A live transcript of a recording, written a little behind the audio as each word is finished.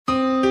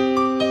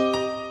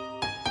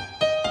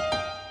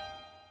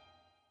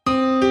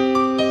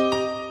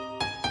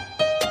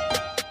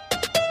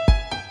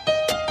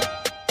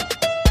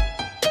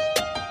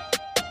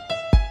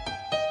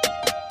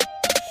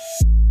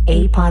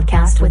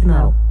Podcast with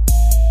Mo.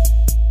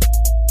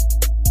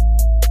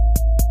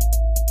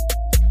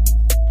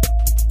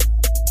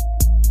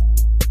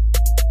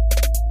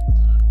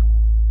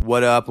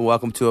 What up, and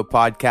welcome to a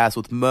podcast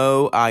with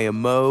Mo. I am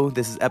Mo.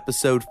 This is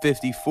episode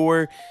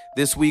 54.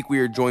 This week we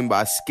are joined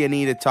by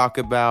Skinny to talk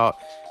about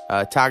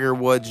Tiger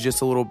Woods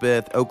just a little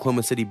bit,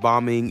 Oklahoma City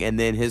bombing, and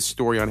then his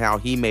story on how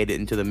he made it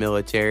into the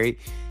military.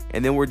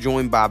 And then we're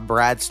joined by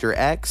Bradster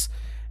X,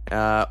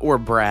 or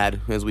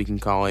Brad, as we can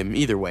call him,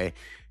 either way.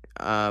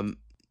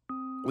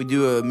 We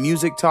do a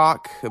music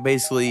talk.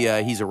 Basically,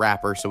 he's a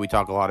rapper, so we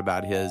talk a lot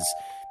about his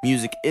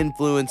music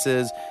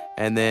influences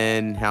and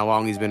then how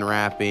long he's been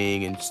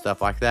rapping and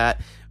stuff like that.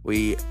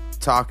 We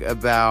talk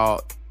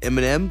about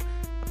Eminem,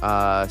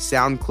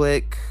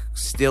 SoundClick,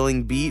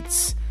 stealing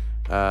beats,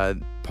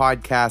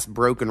 podcast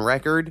Broken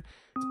Record,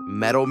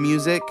 metal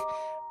music,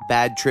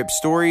 bad trip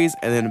stories,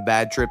 and then a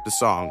bad trip to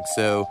song.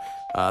 So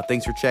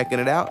thanks for checking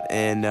it out,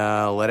 and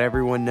let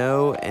everyone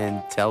know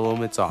and tell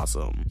them it's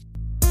awesome.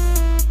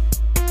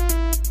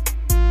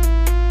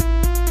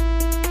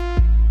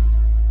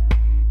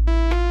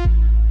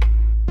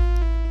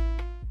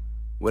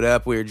 What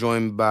up? We are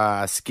joined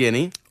by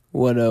Skinny.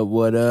 What up,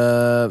 what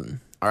up?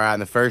 All right,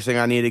 and the first thing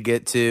I need to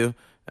get to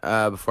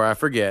before I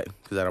forget,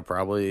 because that'll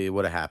probably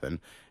would have happened,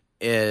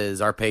 is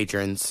our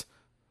patrons.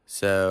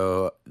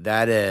 So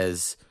that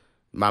is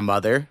my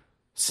mother,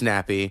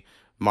 Snappy,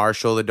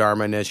 Marshall, the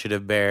Dharma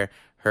Initiative Bear,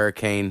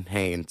 Hurricane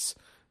Haynes.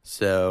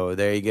 So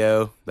there you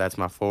go. That's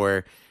my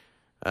four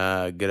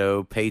good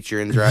old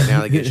patrons right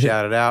now that get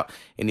shouted out.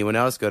 Anyone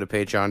else, go to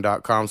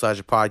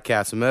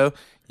patreon.com/podcastmo.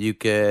 You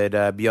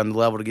could be on the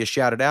level to get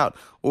shouted out,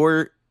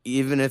 or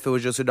even if it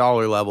was just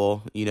 $1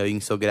 level, you know, you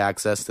can still get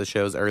access to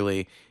shows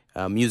early,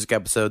 music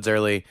episodes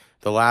early.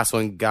 The last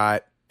one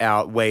got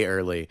out way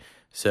early,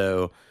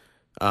 so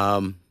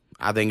I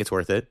think it's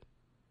worth it.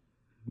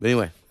 But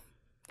anyway,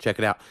 check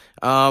it out.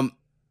 All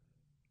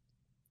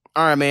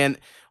right, man.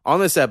 On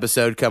this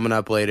episode coming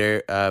up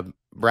later,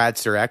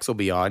 Bradster X will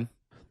be on.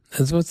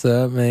 That's what's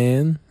up,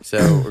 man. So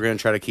we're going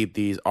to try to keep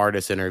these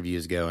artist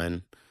interviews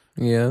going.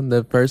 Yeah,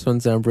 the first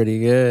one sounded pretty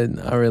good.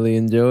 I really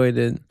enjoyed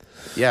it.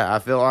 Yeah, I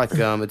feel like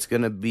it's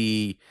going to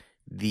be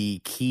the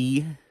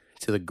key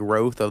to the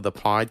growth of the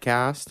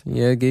podcast.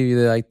 Yeah, it gave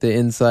you the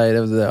insight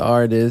of the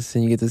artist,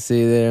 and you get to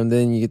see them.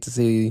 Then you get to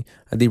see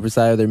a deeper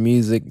side of their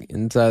music,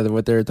 inside of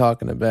what they're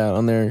talking about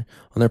on their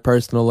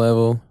personal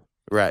level.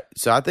 Right.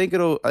 So I think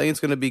it's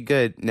going to be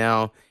good.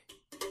 Now,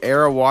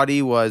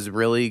 Arawati was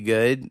really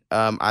good.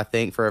 I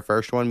think for a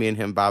first one, me and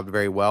him vibed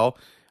very well.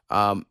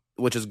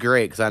 Which is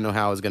great because I know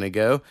how it was going to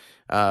go.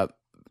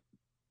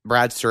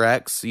 Bradster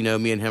X, you know,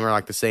 me and him are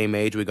like the same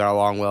age. We got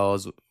along well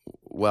as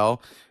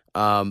well.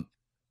 I'm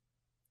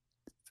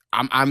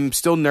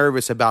still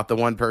nervous about the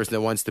one person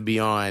that wants to be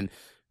on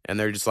and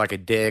they're just like a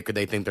dick or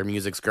they think their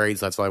music's great,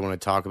 so that's all I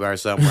want to talk about or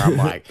something. Where I'm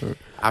like,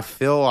 I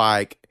feel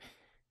like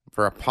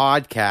for a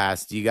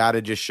podcast, you got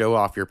to just show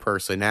off your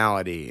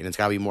personality, and it's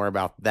got to be more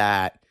about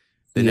that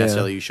than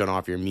necessarily you showing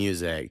off your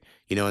music.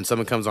 You know, when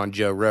someone comes on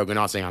Joe Rogan,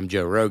 not saying I'm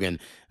Joe Rogan,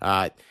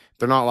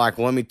 they're not like,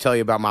 well, let me tell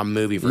you about my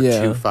movie for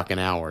 2 fucking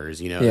hours.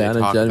 You know, yeah,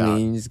 I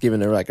mean, just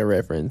giving it like a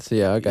reference.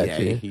 Yeah, I got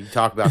you. You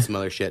talk about some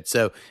other shit.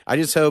 So I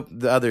just hope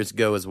the others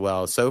go as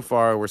well. So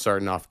far, we're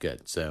starting off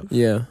good. So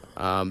yeah.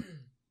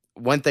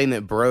 One thing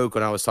that broke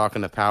when I was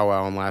talking to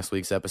Powwow on last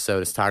week's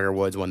episode is Tiger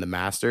Woods won the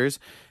Masters,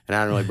 and I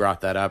hadn't really brought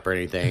that up or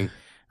anything.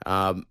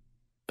 It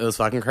was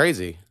fucking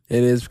crazy.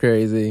 It is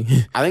crazy.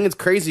 I think it's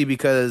crazy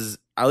because,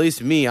 at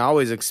least me, I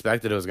always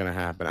expected it was going to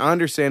happen. I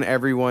understand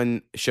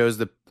everyone shows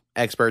the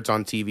experts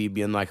on TV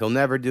being like, he'll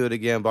never do it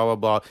again, blah, blah,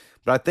 blah.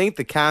 But I think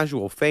the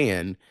casual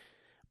fan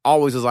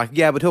always is like,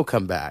 yeah, but he'll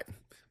come back.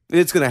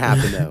 It's going to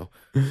happen, though.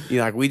 You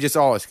know, like, we just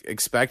always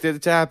expected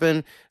it to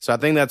happen. So I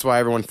think that's why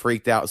everyone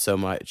freaked out so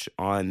much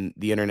on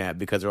the internet,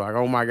 because they're like,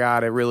 oh, my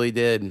God, it really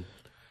did.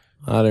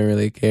 I didn't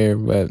really care,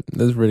 but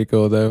that's pretty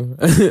cool, though.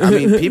 I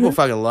mean, people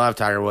fucking loved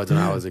Tiger Woods when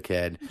I was a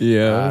kid.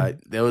 Yeah.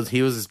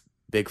 He was a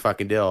big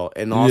fucking deal.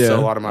 And also, a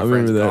lot of my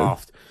friends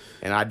golfed.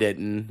 And I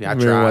didn't. I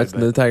tried.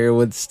 Watching the Tiger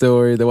Woods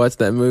story. They watched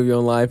that movie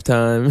on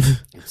Lifetime.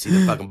 See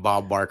the fucking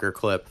Bob Barker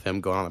clip of him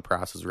going on the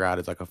Price is Right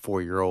as like a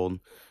 4-year-old.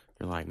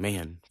 You're like,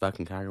 man,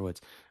 fucking Tiger Woods.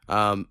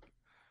 So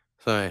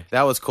anyway,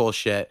 that was cool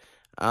shit.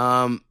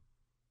 See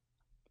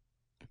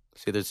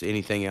if there's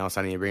anything else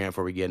I need to bring up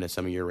before we get into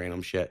some of your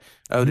random shit.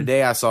 Oh,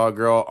 today I saw a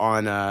girl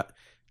on, I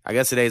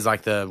guess today's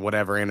like the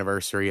whatever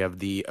anniversary of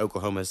the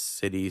Oklahoma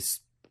City's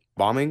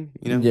bombing,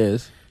 you know?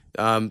 Yes.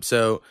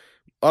 So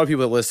a lot of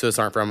people that listen to us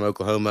aren't from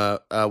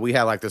Oklahoma. We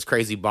had like this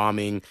crazy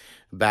bombing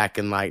back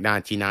in like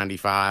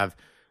 1995,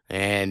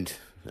 and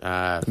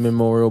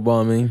memorial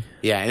bombing.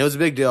 Yeah, and it was a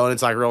big deal, and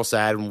it's like real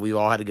sad when we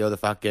all had to go to the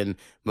fucking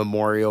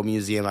memorial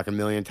museum like a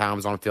million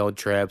times on field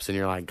trips, and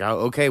you're like,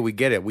 oh, okay, we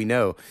get it, we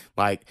know.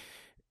 Like,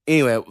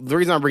 anyway, the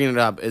reason I'm bringing it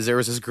up is there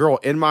was this girl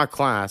in my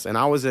class, and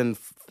I was had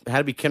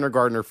to be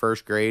kindergarten or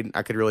first grade.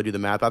 I could really do the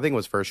math. I think it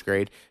was first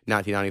grade,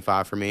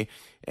 1995 for me,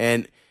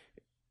 and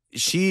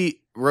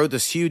she wrote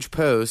this huge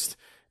post.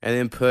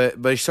 And then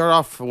but he started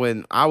off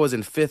when I was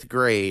in 5th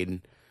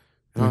grade,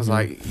 And I was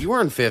like, you were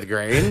in 5th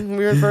grade. We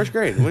were in 1st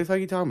grade. What the fuck are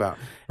you talking about?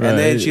 And Right.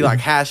 then she like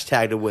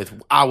hashtagged it with,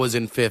 I was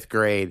in 5th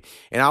grade.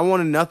 And I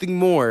wanted nothing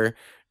more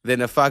than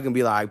to fucking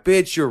be like,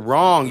 bitch, you're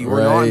wrong. You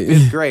were not in Right.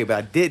 5th grade. But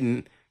I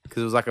didn't,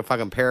 because it was like a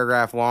fucking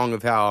paragraph long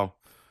of how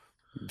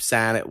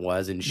sad it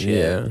was and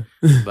shit.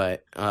 Yeah.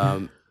 But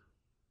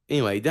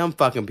anyway, dumb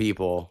fucking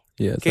people.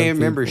 Yeah. Can't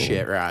remember people-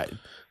 shit right.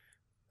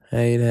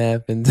 Hey, it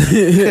happens.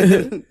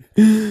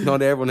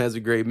 Not everyone has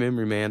a great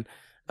memory, man.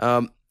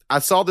 I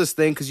saw this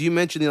thing because you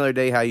mentioned the other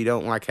day how you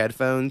don't like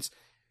headphones.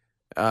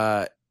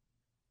 And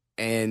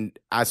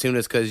I assume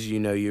it's because, you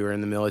know, you were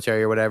in the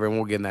military or whatever, and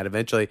we'll get in that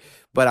eventually.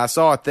 But I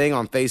saw a thing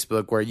on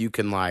Facebook where you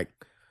can, like,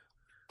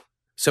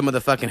 some of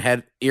the fucking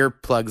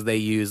earplugs they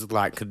use,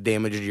 like, could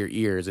damage your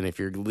ears. And if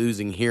you're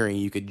losing hearing,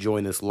 you could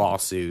join this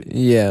lawsuit.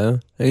 Yeah.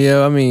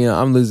 I mean,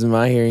 I'm losing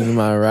my hearing in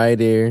my right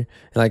ear. And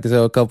like,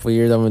 so a couple of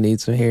years, I'm going to need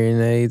some hearing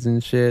aids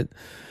and shit.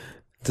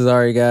 Because I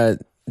already got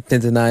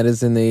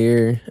tendonitis in the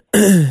ear.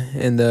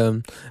 And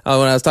when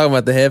I was talking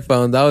about the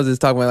headphones, I was just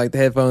talking about like the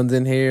headphones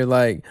in here.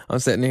 Like, I'm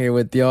sitting here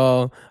with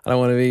y'all. I don't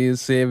want to be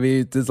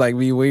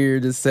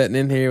weird just sitting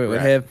in here with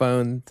Right.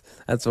 headphones.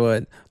 That's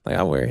what, like,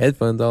 I wear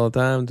headphones all the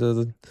time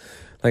to,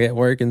 like, at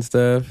work and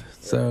stuff.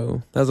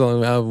 So that's only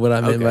what I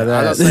meant by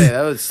that. I was gonna say,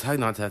 that was hard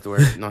not to have to wear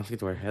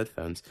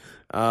headphones.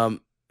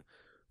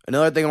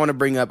 Another thing I want to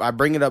bring up, I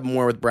bring it up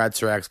more with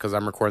Bradster X because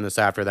I'm recording this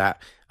after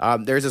that.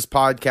 There's this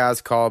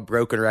podcast called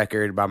Broken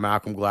Record by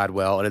Malcolm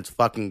Gladwell, and it's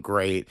fucking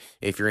great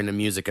if you're into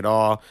music at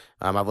all.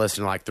 I've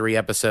listened to like 3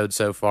 episodes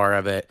so far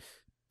of it,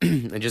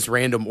 and just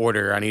random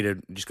order. I need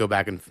to just go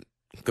back and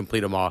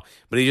complete them all.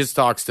 But he just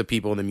talks to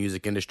people in the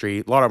music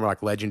industry. A lot of them are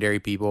like legendary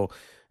people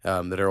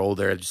that are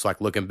older, just like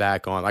looking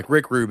back on, like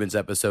Rick Rubin's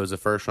episode is the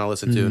first one I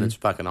listened to, and it's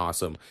fucking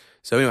awesome.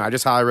 So anyway, I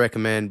just highly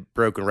recommend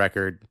Broken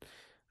Record.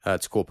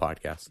 It's a cool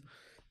podcast.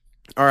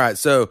 All right,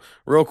 so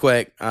real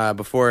quick,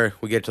 before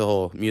we get to the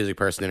whole music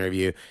person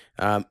interview,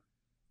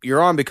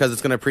 you're on because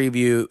it's going to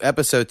preview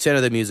episode 10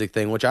 of the music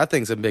thing, which I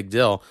think is a big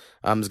deal.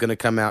 It's going to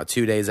come out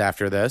 2 days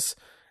after this,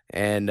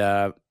 and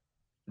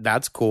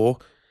that's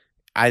cool.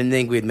 I didn't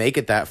think we'd make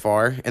it that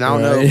far, and I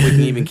don't know if we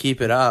can even keep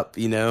it up,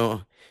 you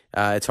know.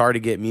 It's hard to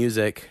get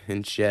music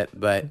and shit,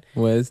 but...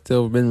 Well, it's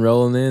still been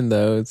rolling in,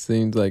 though. It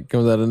seems like it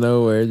comes out of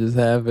nowhere. It just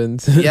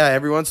happens. Yeah,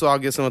 every once in a while I'll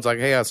get someone's like,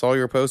 hey, I saw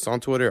your post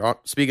on Twitter.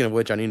 Speaking of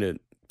which, I need to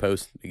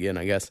post again,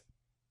 I guess.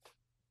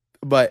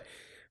 But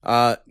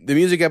the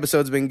music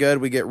episode's been good.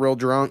 We get real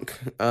drunk,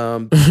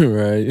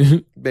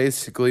 Right.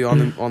 basically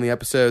on the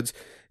episodes,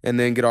 and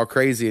then get all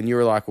crazy. And you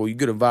were like, well, you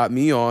could invite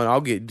me on.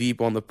 I'll get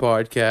deep on the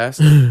podcast.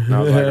 And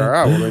I was like, all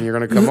right, well, then you're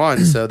going to come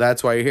on. So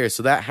that's why you're here.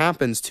 So that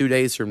happens 2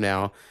 days from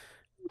now,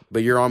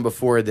 but you're on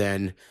before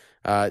then,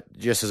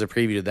 just as a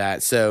preview to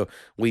that. So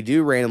we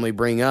do randomly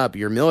bring up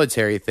your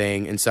military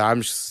thing. And so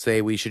I'm just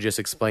say we should just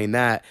explain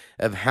that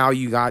of how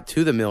you got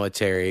to the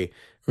military,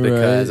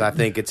 because Right. I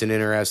think it's an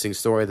interesting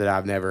story that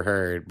I've never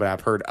heard, but I've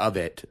heard of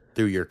it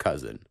through your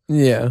cousin.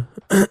 Yeah.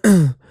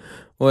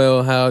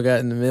 Well, how I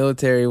got in the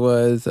military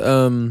was,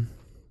 I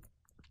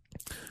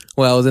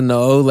was in the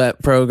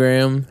OLAP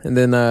program, and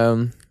then,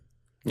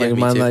 Yeah,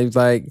 me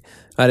too.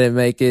 I didn't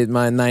make it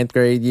my 9th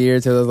grade year,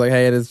 so I was like,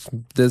 hey,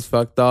 this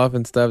fucked off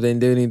and stuff, didn't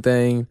do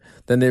anything,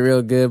 then did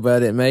real good, but I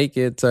didn't make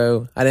it,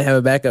 so I didn't have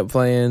a backup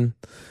plan.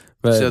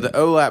 But So the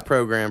OLAP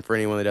program, for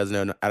anyone that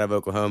doesn't know, out of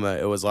Oklahoma,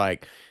 it was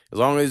like, as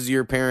long as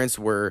your parents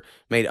were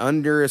made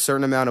under a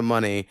certain amount of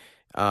money,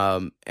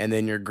 and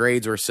then your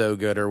grades were so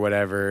good or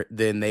whatever,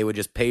 then they would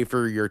just pay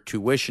for your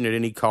tuition at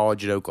any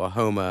college in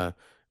Oklahoma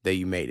that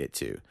you made it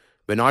to.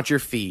 But not your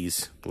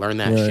fees. Learn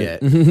that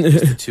shit.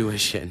 Just the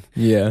tuition.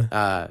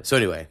 yeah. So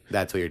anyway,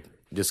 that's what you're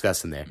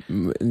discussing there.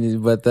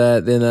 But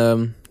that,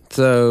 then,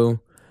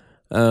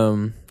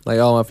 like,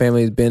 all my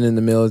family's been in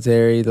the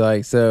military,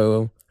 like,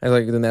 so,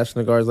 like, the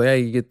National Guard's like, hey,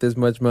 you get this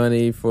much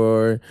money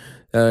for,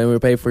 and we'll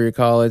pay for your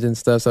college and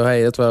stuff, so,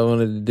 hey, that's what I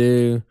wanted to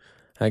do,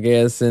 I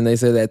guess, and they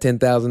said that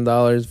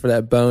 $10,000 for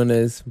that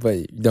bonus, but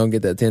you don't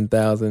get that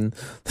 $10,000,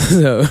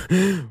 so,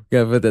 you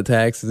gotta put the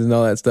taxes and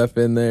all that stuff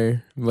in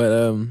there, but,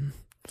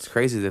 It's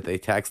crazy that they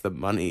tax the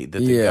money that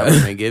the Yeah.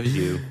 government gives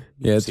you.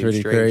 yeah, it's Seems pretty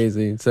strange.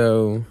 crazy.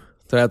 So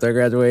after I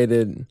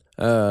graduated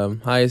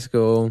high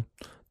school,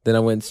 then I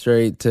went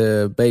straight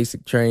to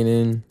basic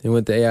training and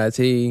went to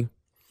AIT.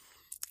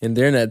 And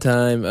during that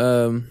time,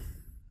 I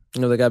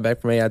got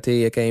back from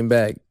AIT. I came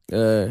back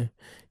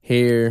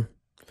here,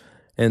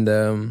 and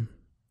during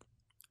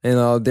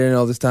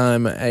all this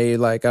time,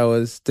 I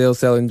was still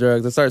selling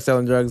drugs. I started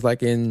selling drugs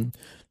like in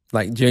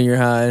like junior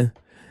high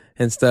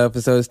and stuff,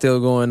 and so it's still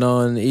going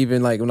on.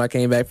 Even like when I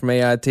came back from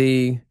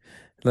AIT,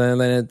 then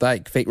it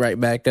like picked right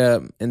back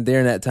up. And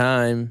during that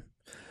time,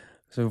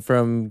 so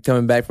from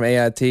coming back from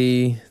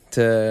AIT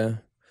to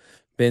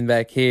being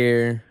back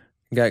here,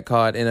 got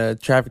caught in a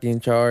trafficking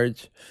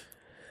charge,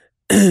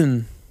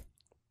 and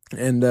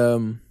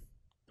because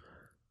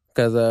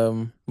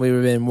we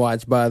were being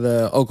watched by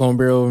the Oklahoma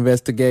Bureau of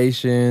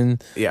Investigation.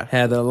 Yeah.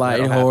 Had a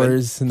light That'll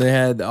horse, and they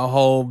had a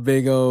whole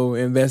big old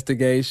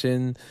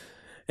investigation.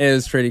 It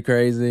was pretty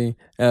crazy.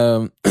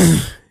 It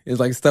It's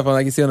like stuff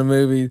like you see on the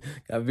movie.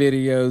 Got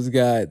videos,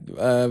 got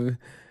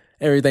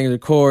everything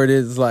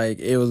recorded. It's like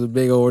it was a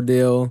big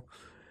ordeal,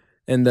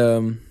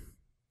 and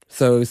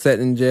so sat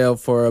in jail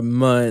for a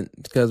month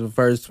because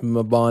first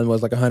my bond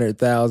was like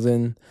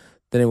 100,000,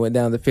 then it went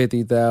down to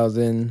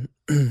 50,000.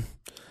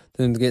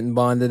 Then getting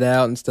bonded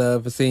out and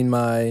stuff. I seen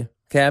my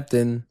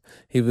captain.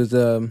 He was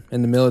in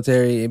the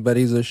military, but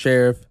he's a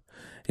sheriff.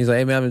 He's like,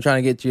 hey man, I've been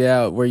trying to get you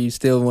out where you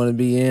still want to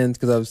be in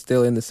because I was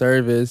still in the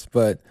service,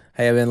 but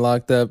hey, I've been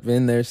locked up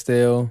in there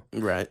still.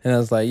 Right. And I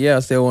was like, yeah, I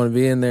still want to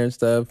be in there and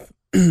stuff.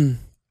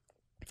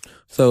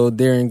 So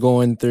during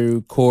going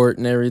through court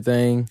and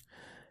everything,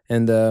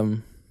 and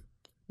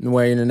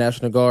where you're in the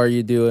National Guard,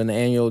 you do an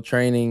annual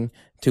training.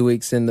 2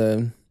 weeks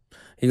you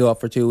go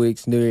off for 2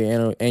 weeks and do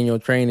your annual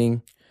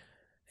training.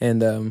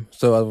 And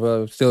so I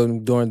was still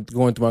going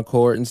through my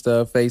court and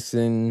stuff,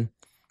 facing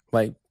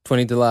like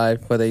 20 to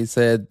life, what they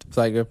said,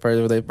 like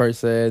what they first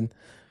said.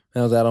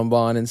 And I was out on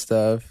bond and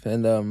stuff.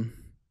 And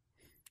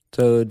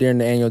so during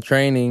the annual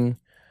training,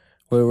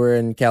 we were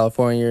in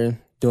California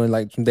doing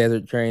like some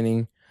desert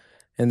training.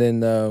 And then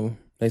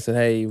they said,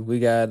 hey, we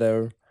got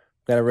a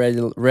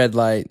red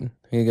light.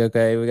 We go,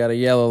 okay, we got a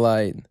yellow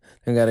light.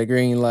 We got a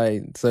green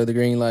light. So the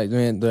green light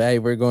meant, hey,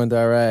 we're going to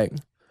Iraq.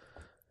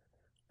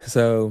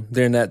 So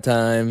during that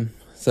time,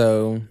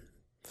 so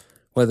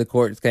what the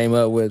courts came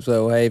up with,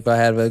 so hey, if I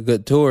have a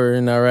good tour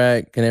in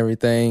Iraq and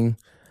everything,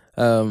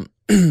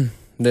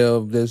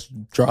 they'll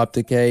just drop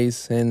the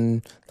case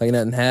and like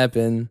nothing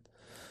happened.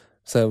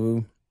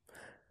 So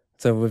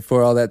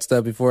before all that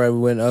stuff, before I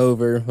went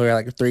over, we had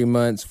like 3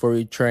 months before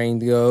we trained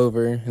to go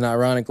over. And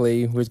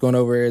ironically, we was going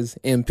over as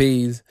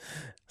MPs.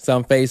 So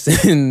I'm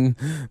facing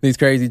these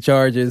crazy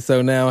charges.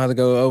 So now I have to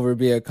go over and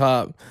be a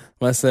cop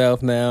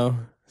myself now.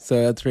 So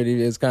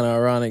it's kind of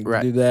ironic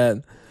to do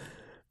that.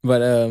 But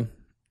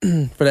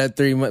for that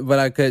 3 months, but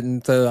I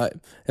couldn't,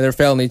 and they're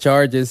felony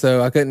charges,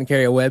 so I couldn't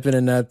carry a weapon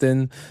or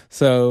nothing.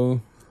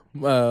 So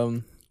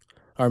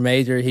our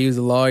major, he was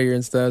a lawyer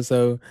and stuff,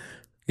 so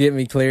get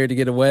me cleared to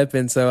get a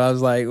weapon. So I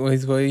was like, well,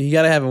 you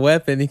got to have a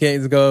weapon. You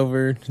can't just go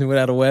over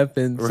without a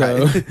weapon. Right.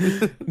 So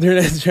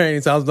during that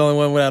training, so I was the only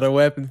one without a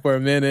weapon for a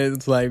minute.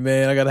 It's like,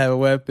 man, I got to have a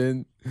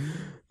weapon.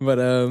 But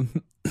I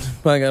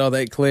got all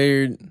that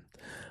cleared.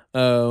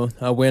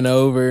 I went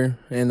over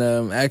and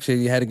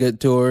actually had a good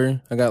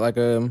tour. I got like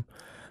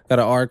got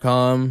an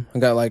RCOM. I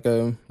got like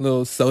a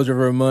little Soldier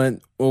of a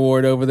Month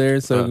award over there.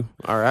 So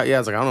all right, yeah, I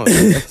was like, I don't know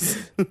what that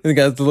is. I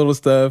got the little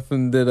stuff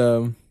and did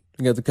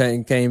I got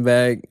the came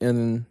back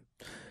and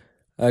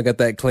I got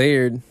that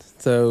cleared.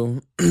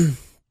 So that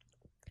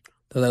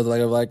was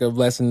like a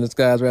blessing in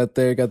disguise right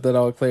there. Got that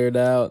all cleared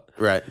out.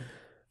 Right.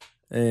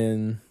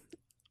 And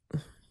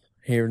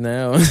here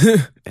now.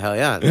 Hell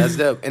yeah, that's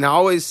dope. And I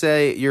always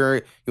say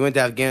you went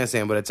to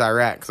Afghanistan, but it's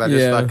Iraq because I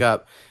just fuck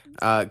up.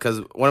 Because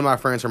one of my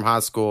friends from high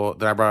school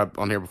that I brought up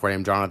on here before,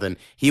 named Jonathan,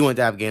 he went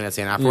to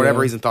Afghanistan. I, for whatever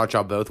reason, thought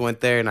y'all both went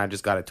there, and I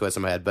just got it twisted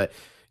in my head. But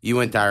you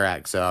went to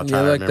Iraq, so I'll try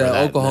to remember that. Like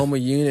the Oklahoma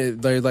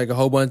unit, there's like a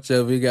whole bunch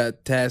of, we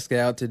got tasked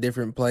out to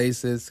different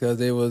places because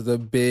it was a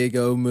big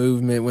old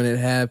movement when it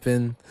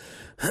happened.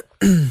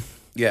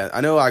 Yeah,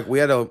 I know. Like we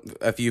had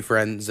a few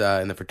friends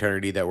in the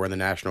fraternity that were in the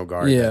National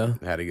Guard. Yeah,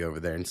 that had to go over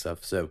there and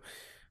stuff. So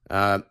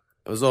it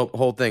was a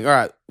whole thing. All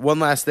right, one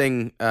last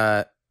thing,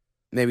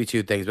 maybe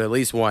two things, but at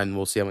least one.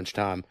 We'll see how much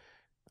time.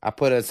 I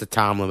put us a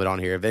time limit on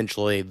here.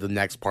 Eventually, the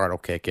next part will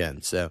kick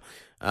in. So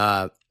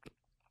at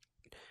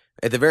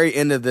the very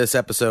end of this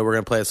episode, we're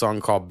gonna play a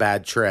song called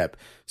 "Bad Trip."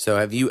 So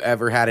have you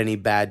ever had any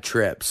bad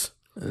trips?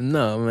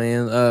 No,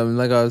 man.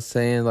 Like I was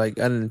saying, like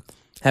haven't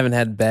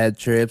had bad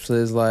trips.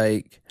 It's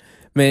like,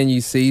 man,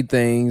 you see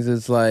things.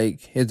 It's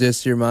like it's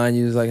just your mind.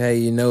 You're just like,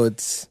 hey,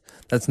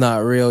 that's not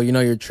real. You know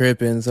you're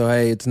tripping. So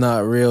hey, it's not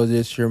real.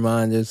 Just your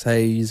mind. Just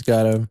hey, you just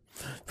gotta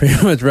pretty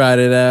much ride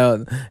it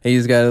out. And you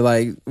just gotta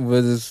like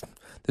this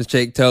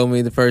chick told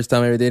me the first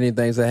time I ever did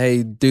anything. So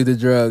hey, do the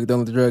drug. Don't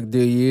let the drug do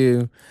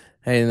you.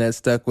 Hey, and that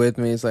stuck with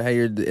me. It's like, hey,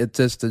 it's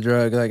just a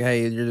drug. Like,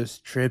 hey, you're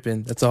just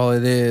tripping. That's all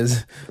it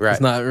is. Right.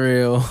 It's not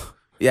real.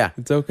 Yeah.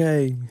 It's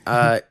okay.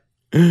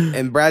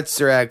 And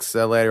Bradster X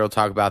later will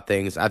talk about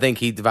things. I think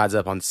he divides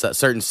up on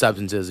certain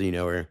substances,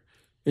 are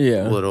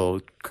a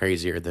little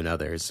crazier than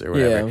others or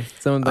whatever. Yeah,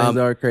 some things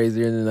are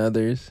crazier than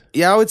others.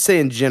 Yeah, I would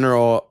say in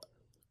general,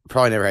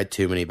 probably never had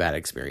too many bad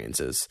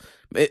experiences.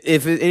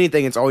 If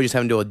anything, it's always just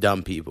having to deal with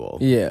dumb people.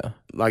 Yeah.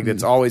 Like,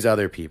 it's always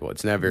other people.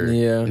 It's never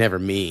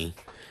me.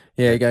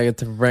 Yeah, you gotta get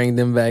to bring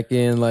them back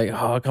in. Like,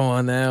 oh, come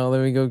on now,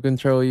 let me go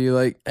control you.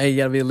 Like, hey, you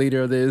gotta be a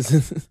leader of this.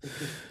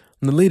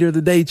 I'm the leader of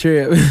the day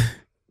trip.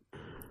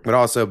 But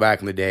also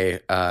back in the day,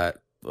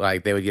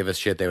 like they would give us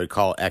shit they would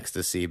call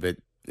ecstasy, but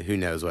who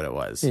knows what it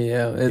was?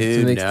 Yeah,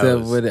 it's mixed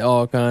up with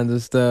all kinds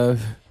of stuff.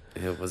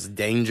 It was a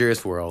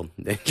dangerous world.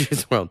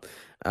 Dangerous world.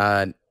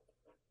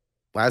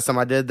 Last time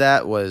I did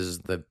that was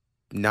the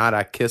night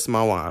I kissed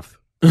my wife.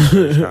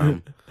 First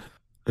time.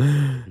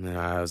 And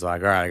I was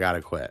like, all right, I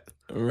gotta quit.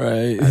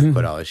 Right. I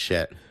quit all this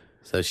shit.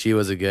 So she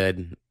was a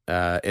good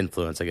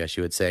influence, I guess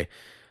you would say.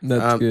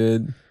 That's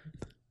good.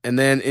 And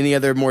then any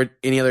other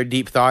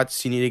deep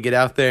thoughts you need to get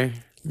out there?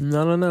 I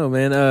don't know,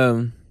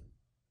 man.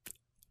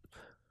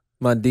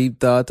 My deep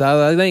thoughts.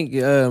 I think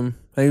like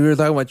we were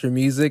talking about your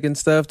music and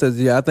stuff. Cause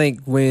yeah, I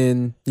think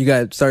when you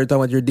started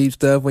talking about your deep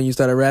stuff, when you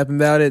started rapping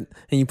about it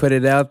and you put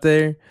it out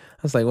there, I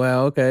was like,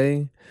 wow,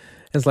 okay,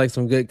 it's like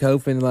some good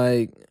coping. And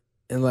I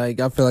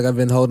feel like I've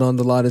been holding on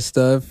to a lot of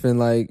stuff, and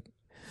like,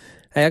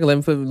 hey,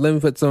 let me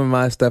put some of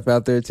my stuff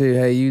out there too.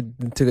 Hey, you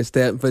took a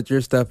step and put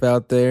your stuff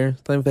out there.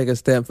 Let me take a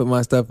step and put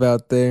my stuff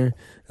out there.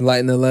 And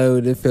lighten the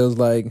load. It feels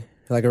like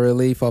a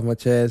relief off my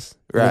chest.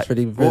 Right. It's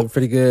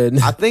pretty good.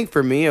 I think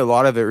for me, a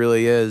lot of it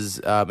really is,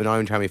 and not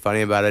even trying to be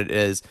funny about it,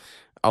 is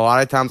a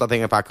lot of times I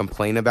think if I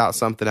complain about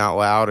something out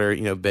loud or,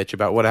 bitch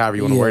about whatever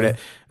you want to word it,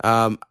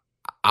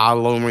 I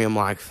lonely am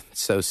like,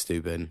 so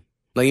stupid.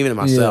 Like, even to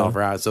myself,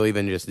 right? So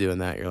even just doing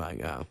that, you're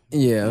like, oh,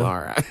 yeah, all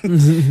right.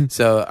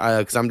 So,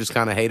 because I'm just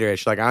kind of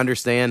haterish. Like, I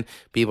understand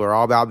people are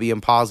all about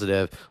being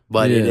positive,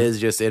 but it is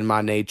just in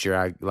my nature.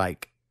 I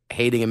like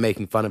hating and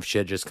making fun of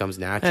shit just comes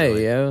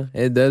naturally. Hey, yeah,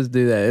 it does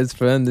do that. It's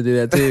fun to do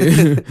that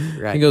too.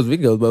 Right. It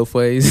goes both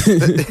ways.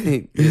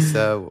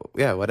 So,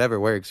 yeah, whatever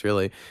works,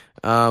 really.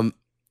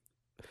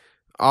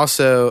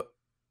 Also,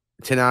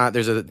 tonight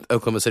there's an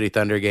Oklahoma City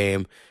Thunder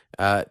game.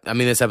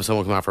 This episode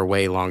won't come out for a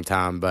way long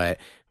time, but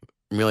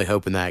I'm really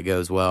hoping that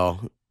goes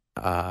well.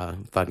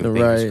 Fucking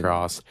fingers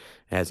crossed.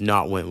 It has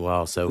not went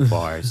well so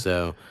far.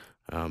 So,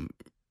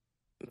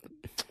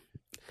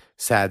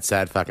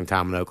 sad fucking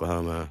time in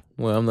Oklahoma.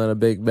 Well, I'm not a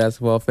big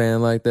basketball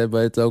fan like that,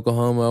 but it's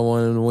Oklahoma. I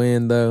want them to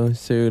win, though.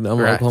 Shoot, I'm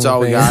an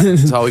Oklahoma fan.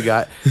 That's all we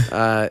got.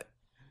 I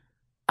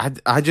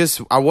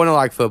want to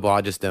like football.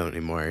 I just don't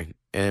anymore.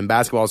 And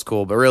basketball is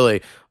cool, but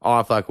really, all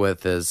I fuck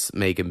with is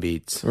making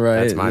beats.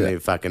 Right. That's my new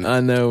fucking I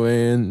know,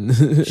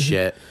 man.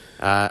 shit.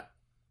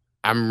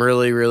 I'm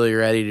really, really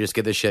ready to just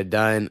get this shit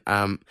done.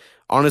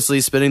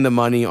 Honestly, spending the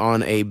money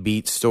on a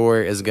beat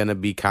store is going to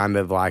be kind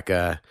of like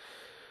a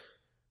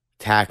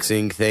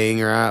taxing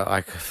thing, right?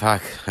 Like,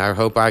 fuck, I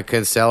hope I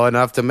can sell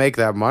enough to make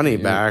that money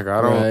back.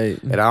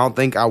 And I don't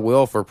think I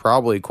will for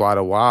probably quite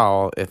a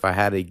while if I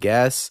had to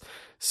guess.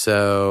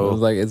 So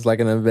it's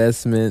like an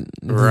investment.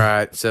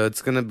 Right. So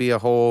it's going to be a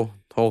whole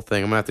thing. I'm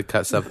going to have to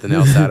cut something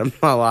else out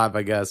of my life,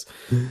 I guess,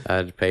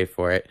 to pay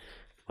for it.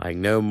 Like,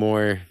 no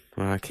more.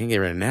 Well, I can't get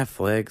rid of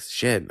Netflix.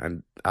 Shit,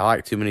 I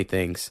like too many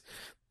things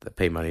to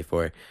pay money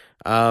for.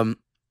 All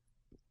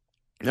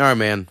right,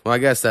 man. Well, I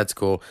guess that's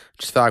cool.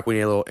 Just felt like we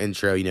need a little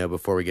intro,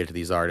 before we get to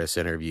these artist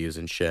interviews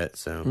and shit.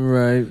 So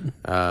right.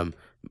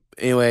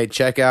 Anyway,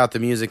 check out the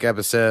music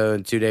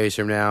episode 2 days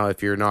from now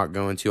if you're not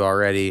going to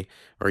already,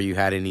 or you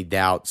had any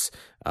doubts.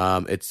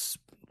 It's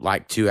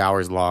like 2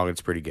 hours long.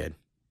 It's pretty good.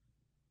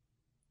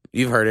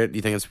 You've heard it. Do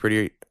you think it's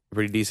pretty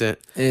decent?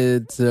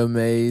 It's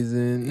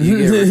amazing.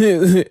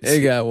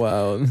 It got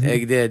wild.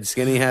 It did.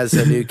 Skinny has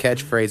a new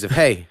catchphrase of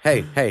hey.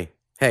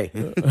 I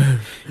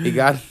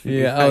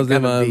was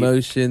in my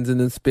emotions and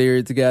the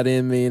spirits got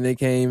in me and they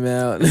came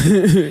out.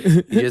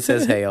 He just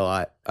says hey a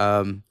lot.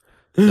 So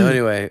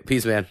anyway,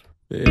 peace, man.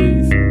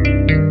 Peace.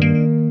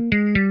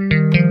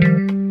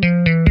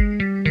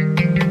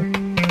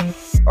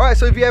 All right,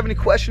 so if you have any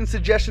questions,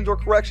 suggestions, or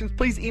corrections,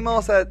 please email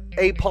us at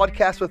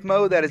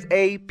apodcastwithmo. That is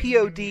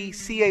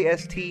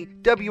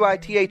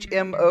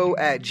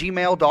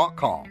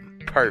apodcastwithmo@gmail.com.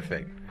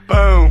 Perfect.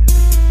 Boom.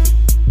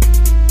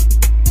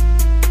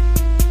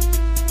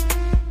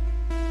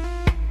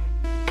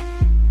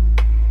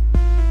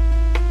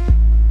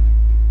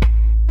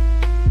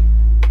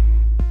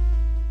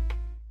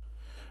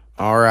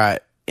 All right,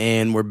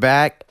 and we're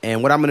back.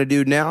 And what I'm going to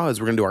do now is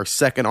we're going to do our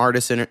second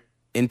artist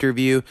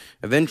interview.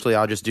 Eventually,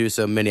 I'll just do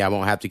so many I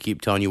won't have to keep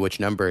telling you which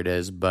number it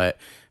is, but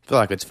I feel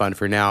like it's fun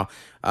for now.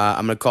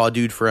 I'm going to call a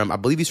dude I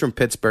believe he's from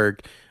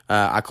Pittsburgh.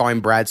 I call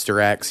him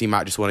Bradster X. He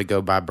might just want to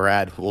go by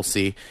Brad. We'll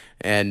see.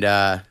 And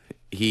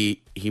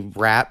he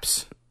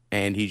raps,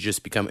 and he's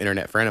just become an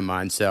internet friend of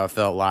mine, so I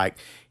felt like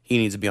he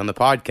needs to be on the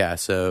podcast.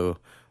 So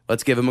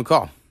let's give him a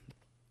call.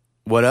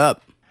 What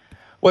up?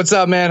 What's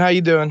up, man? How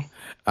you doing?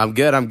 I'm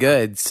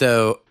good.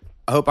 So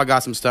I hope I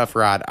got some stuff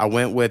right. I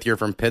went with you're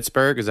from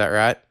Pittsburgh. Is that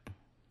right?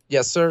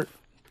 Yes, sir.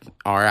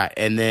 All right.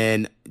 And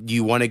then do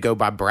you want to go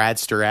by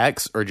Bradster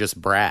X or just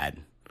Brad?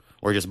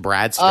 Or just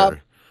Bradster?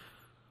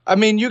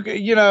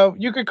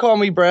 You could call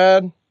me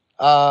Brad.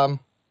 I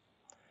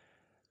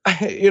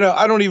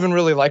don't even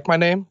really like my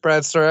name,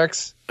 Bradster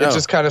X. It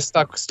just kind of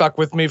stuck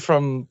with me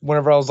from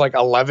whenever I was like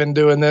 11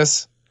 doing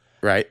this.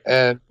 Right.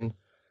 And,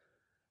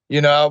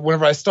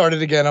 whenever I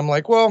started again, I'm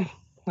like, well,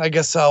 I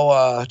guess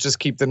I'll just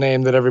keep the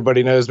name that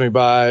everybody knows me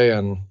by.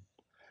 And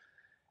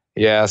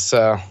yeah,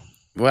 so.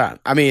 Well,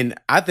 I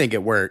think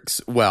it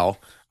works well.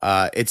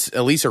 It's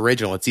at least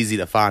original. It's easy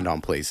to find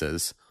on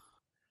places.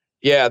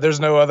 Yeah, there's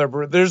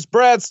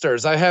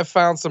Bradsters. I have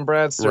found some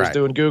Bradsters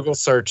doing Google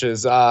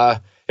searches.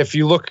 If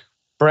you look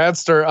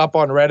Bradster up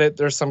on Reddit,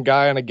 there's some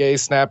guy on a gay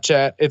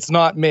Snapchat. It's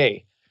not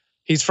me.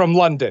 He's from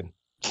London.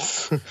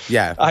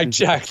 Yeah. I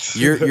checked.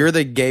 You're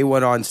the gay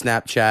one on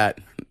Snapchat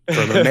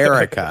from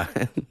America.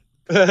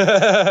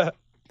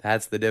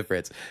 That's the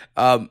difference.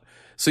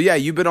 So yeah,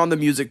 you've been on the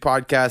music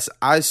podcast.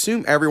 I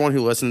assume everyone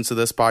who listens to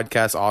this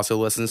podcast also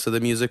listens to the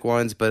music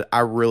ones, but I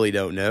really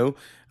don't know.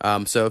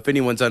 So if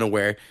anyone's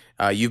unaware,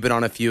 you've been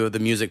on a few of the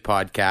music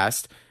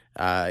podcasts,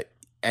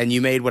 and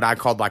you made what I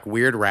called like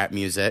weird rap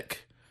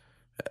music.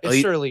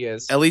 It surely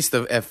is. At least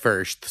at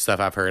first stuff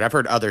I've heard. I've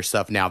heard other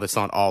stuff now that's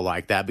not all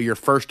like that, but your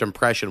first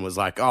impression was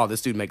like, oh,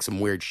 this dude makes some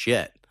weird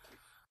shit.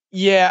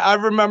 Yeah, I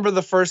remember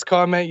the first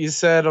comment you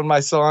said on my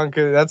song,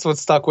 because that's what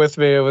stuck with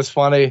me. It was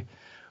funny.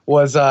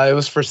 It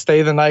was for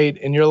Stay the Night,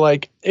 and you're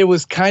like, it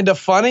was kind of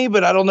funny,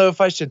 but I don't know if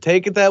I should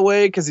take it that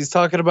way because he's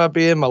talking about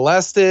being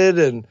molested,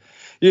 and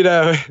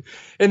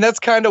and that's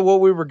kind of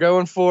what we were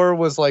going for,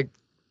 was like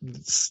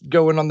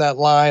going on that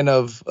line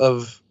of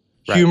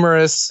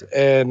humorous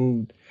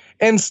and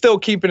still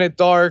keeping it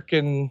dark,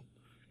 and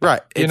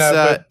right.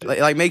 It's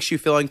like makes you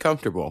feel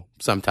uncomfortable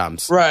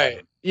sometimes.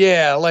 Right.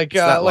 Yeah, like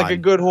a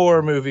good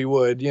horror movie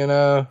would,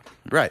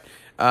 Right.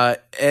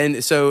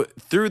 And so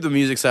through the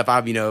music stuff,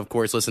 I've, of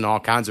course, listened to all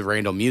kinds of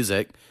random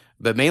music,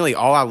 but mainly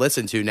all I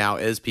listen to now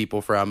is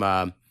people from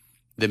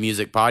the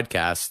music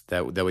podcast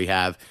that we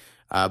have.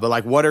 But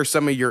like, what are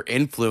some of your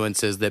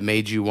influences that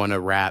made you want to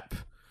rap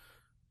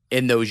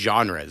in those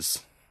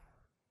genres?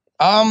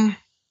 I'd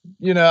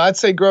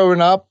say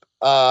growing up,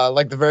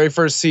 like the very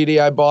first CD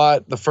I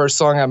bought, the first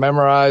song I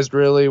memorized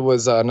really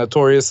was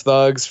Notorious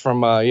Thugs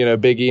from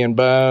Biggie and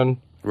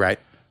Bone. Right.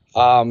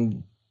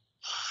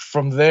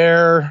 From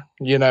there,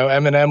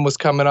 Eminem was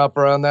coming up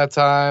around that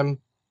time.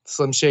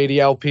 Slim Shady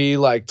LP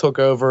like took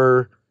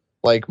over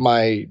like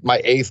my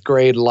 8th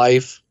grade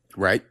life.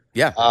 Right.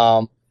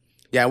 Yeah.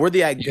 Yeah, we're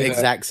the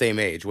exact same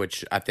age,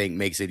 which I think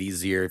makes it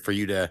easier for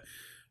you to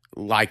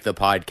like the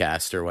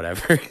podcast or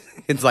whatever.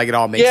 It's like it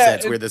all makes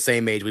sense. We're the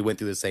same age. We went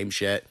through the same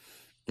shit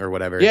or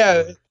whatever.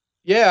 Yeah.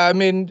 Yeah. I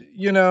mean,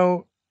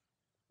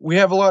 we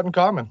have a lot in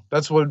common.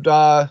 That's what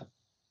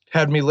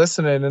had me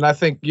listening. And I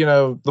think,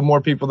 the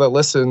more people that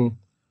listen,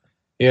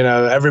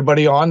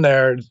 everybody on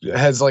there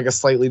has like a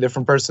slightly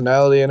different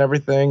personality and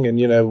everything.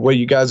 And, what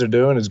you guys are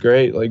doing is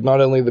great. Like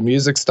not only the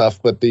music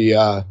stuff, but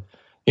the,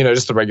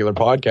 just the regular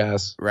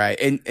podcast. Right.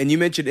 And you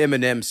mentioned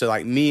Eminem. So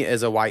like me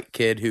as a white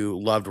kid who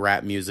loved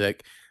rap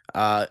music,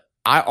 I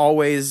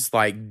always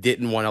like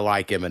didn't want to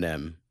like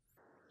Eminem.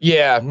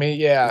 Yeah, me,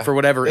 yeah. For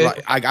whatever,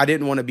 I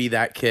didn't want to be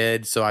that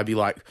kid. So I'd be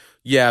like,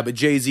 yeah, but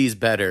Jay-Z's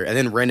better. And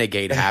then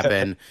Renegade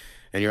happened.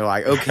 And you're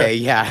like, okay,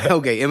 yeah,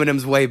 okay,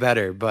 Eminem's way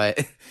better, but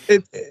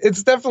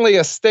it's definitely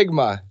a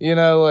stigma,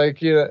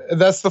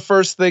 that's the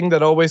first thing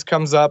that always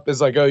comes up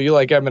is like, oh, you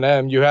like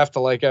Eminem, you have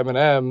to like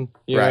Eminem,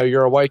 right.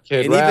 You're a white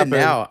kid and rapping. Even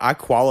now, I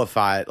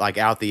qualify it like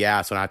out the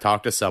ass when I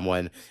talk to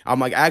someone.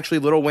 I'm like, actually,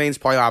 Lil Wayne's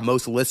probably my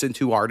most listened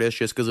to artist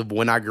just because of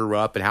when I grew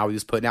up and how he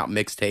was putting out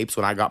mixtapes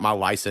when I got my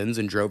license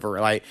and drove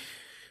her, like,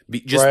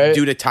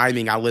 due to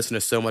timing, I listened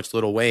to so much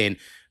Lil Wayne.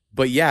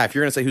 But yeah, if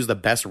you're gonna say who's the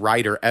best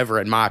writer ever,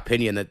 in my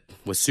opinion, that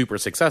was super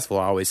successful,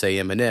 I always say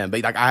Eminem.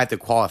 But like, I have to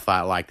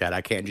qualify it like that.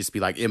 I can't just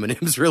be like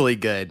Eminem's really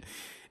good.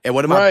 And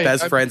one of my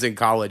best friends in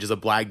college is a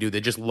black dude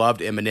that just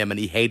loved Eminem, and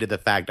he hated the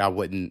fact I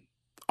wouldn't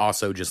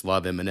also just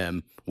love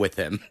Eminem with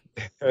him.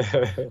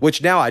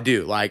 Which now I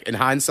do. Like in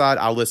hindsight,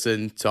 I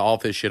listen to all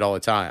of his shit all the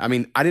time. I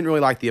mean, I didn't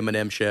really like the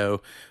Eminem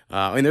Show.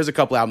 There's a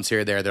couple albums here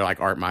or there that like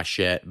aren't my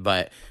shit,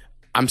 but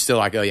I'm still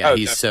like, oh yeah,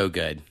 he's so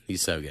good.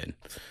 He's so good.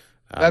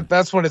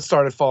 That's when it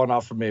started falling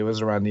off for me,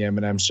 was around the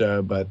Eminem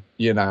Show, but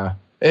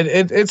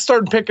it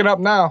started picking up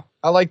now.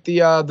 I like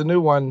the new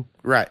one.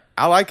 Right.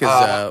 I like his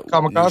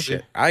Kamikaze.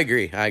 shit. I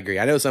agree.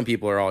 I know some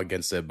people are all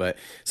against it, but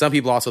some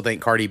people also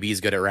think Cardi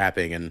B's good at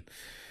rapping, and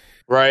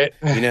right.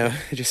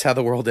 Just how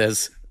the world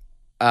is.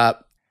 Yeah,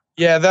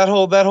 that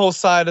whole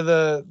side of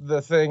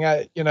the thing,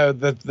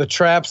 the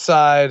trap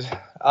side,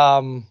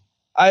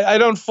 I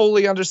don't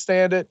fully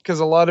understand it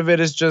because a lot of it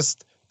is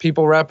just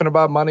people rapping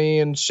about money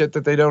and shit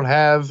that they don't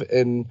have,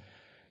 and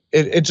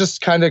it just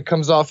kind of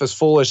comes off as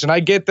foolish. And I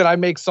get that I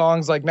make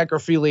songs like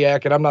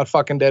Necrophiliac and I'm not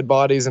fucking dead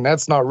bodies, and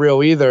that's not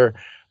real either,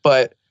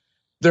 but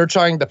they're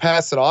trying to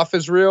pass it off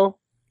as real,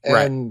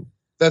 and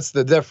that's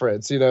the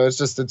difference.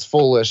 It's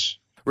foolish.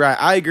 Right,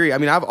 I agree. I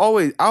mean, I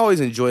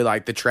always enjoy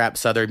like the trap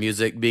Southern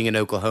music. Being in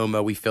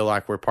Oklahoma, we feel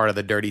like we're part of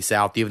the dirty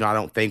South, even though I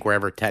don't think we're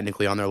ever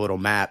technically on their little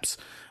maps.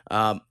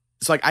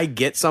 It's like I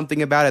get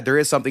something about it. There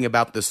is something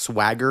about the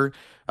swagger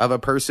of a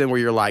person where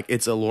you're like,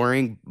 it's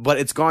alluring, but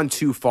it's gone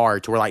too far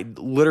to where like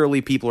literally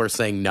people are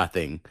saying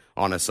nothing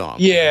on a song.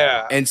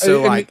 Yeah. And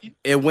so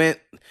it went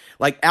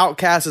like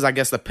Outkast is, I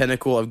guess, the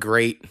pinnacle of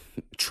great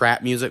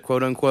trap music,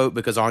 quote unquote,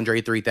 because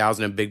Andre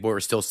 3000 and Big Boy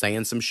were still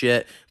saying some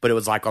shit, but it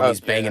was like on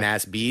these banging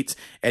ass beats.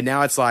 And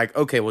now it's like,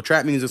 okay, well,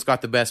 trap music's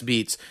got the best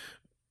beats,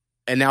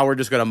 and now we're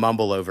just going to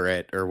mumble over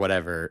it or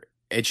whatever.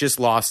 It's just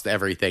lost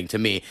everything to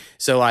me.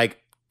 So like,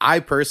 I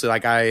personally,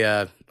 like,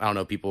 I don't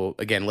know, people,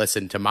 again,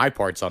 listen to my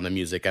parts on the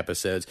music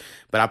episodes,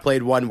 but I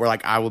played one where,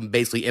 like, I was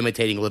basically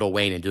imitating Lil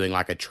Wayne and doing,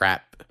 like, a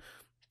trap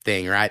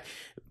thing, right?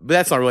 But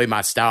that's not really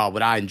my style,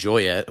 but I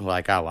enjoy it.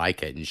 Like, I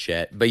like it and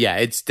shit. But, yeah,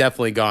 it's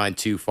definitely gone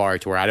too far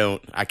to where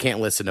I can't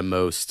listen to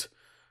most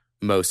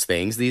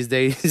things these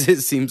days,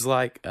 it seems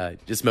like.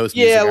 Just most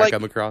music I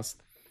come across.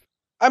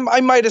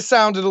 I might have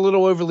sounded a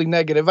little overly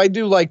negative. I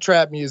do like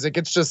trap music.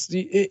 It's just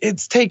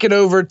it's taken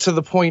over to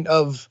the point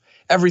of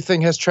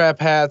everything has trap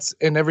hats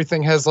and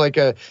everything has like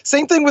a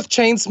same thing with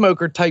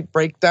Chainsmoker type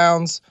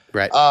breakdowns.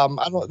 Right.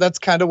 That's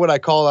kind of what I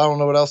call it. I don't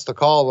know what else to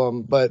call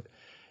them, but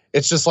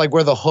it's just like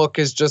where the hook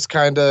is just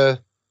kind of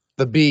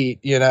the beat,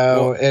 you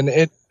know,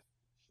 well,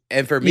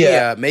 and for me,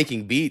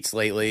 making beats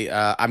lately,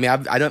 I mean,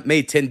 I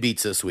made 10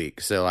 beats this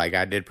week, so like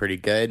I did pretty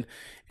good.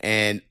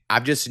 And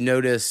I've just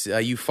noticed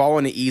you fall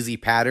into easy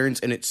patterns,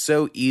 and it's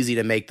so easy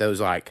to make those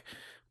like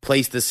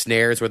place the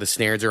snares where the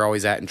snares are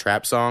always at in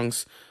trap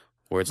songs,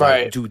 where it's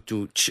like, I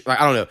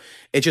don't know.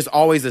 It's just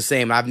always the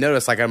same. I've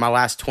noticed like in my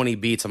last 20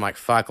 beats, I'm like,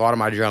 fuck, a lot of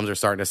my drums are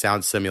starting to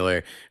sound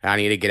similar, and I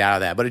need to get out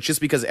of that. But it's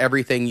just because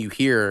everything you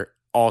hear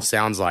all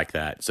sounds like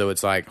that, so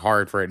it's like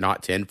hard for it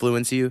not to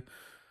influence you.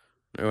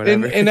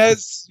 And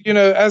as you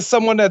know, as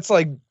someone that's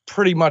like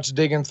pretty much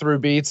digging through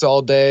beats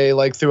all day,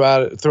 like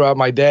throughout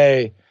my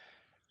day,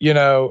 you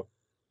know,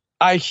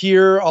 I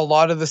hear a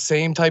lot of the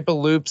same type of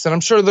loops, and I'm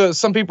sure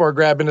some people are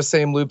grabbing the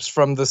same loops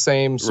from the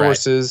same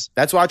sources.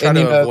 Right. That's why I try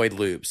to avoid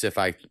loops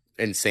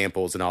and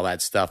samples and all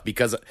that stuff,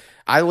 because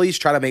I at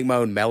least try to make my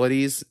own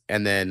melodies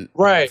and then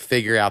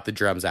figure out the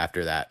drums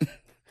after that.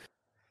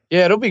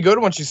 Yeah, it'll be good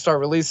once you start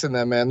releasing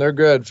them, man. They're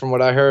good from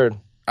what I heard.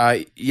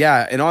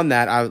 Yeah, and on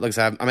that, like I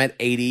said, I'm at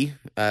 80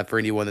 for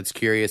anyone that's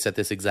curious at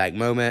this exact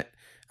moment.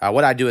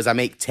 What I do is I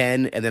make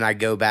 10, and then I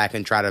go back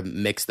and try to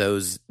mix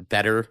those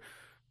better,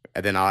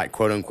 and then I like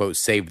quote unquote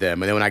save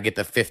them. And then when I get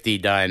the 50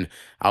 done,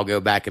 I'll go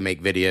back and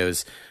make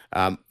videos.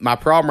 My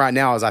problem right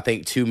now is I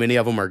think too many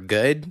of them are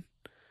good.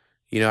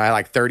 You know, I had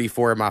like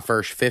 34 of my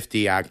first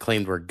 50 I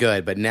claimed were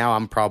good, but now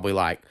I'm probably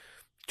like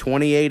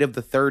 28 of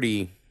the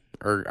 30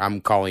 or I'm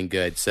calling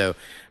good. So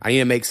I need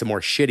to make some more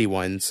shitty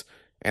ones.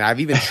 And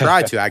I've even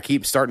tried to. I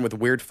keep starting with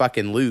weird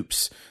fucking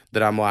loops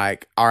that I'm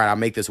like, all right, I'll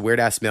make this weird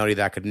ass melody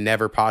that I could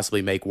never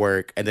possibly make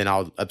work. And then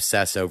I'll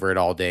obsess over it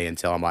all day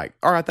until I'm like,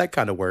 all right, that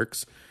kind of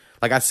works.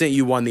 Like I sent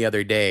you one the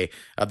other day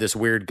of this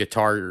weird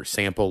guitar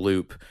sample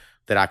loop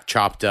that I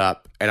chopped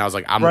up. And I was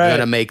like, I'm going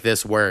to make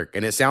this work.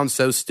 And it sounds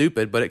so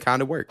stupid, but it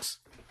kind of works.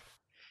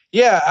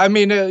 Yeah, I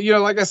mean, you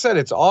know, like I said,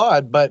 it's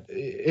odd, but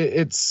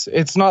it's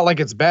not like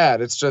it's bad.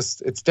 It's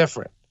just, it's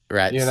different.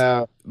 Right. You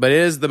know? But it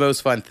is the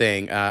most fun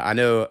thing. I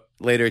know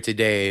later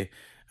today,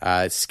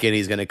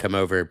 Skinny's going to come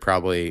over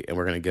probably, and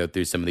we're going to go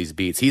through some of these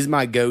beats. He's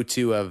my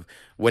go-to of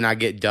when I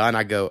get done,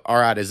 I go, all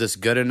right, is this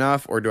good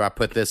enough? Or do I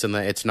put this in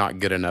the it's not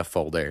good enough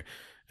folder?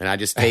 And I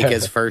just take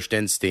his first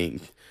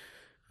instinct.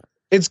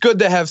 It's good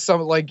to have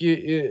someone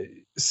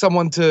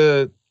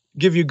to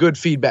give you good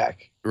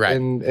feedback. Right.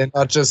 And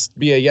not just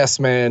be a yes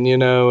man, you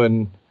know,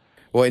 and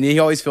he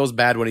always feels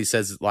bad when he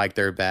says like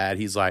they're bad.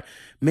 He's like,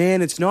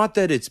 man, it's not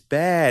that it's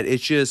bad.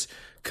 It's just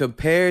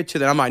compared to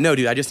that. I'm like, no,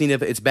 dude, I just need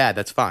it's bad.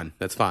 That's fine.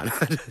 That's fine.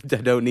 I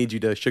don't need you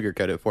to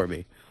sugarcoat it for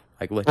me.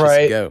 Like, let's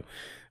just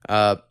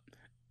go.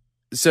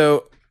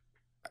 So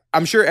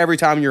I'm sure every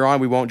time you're on,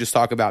 we won't just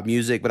talk about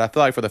music, but I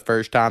feel like for the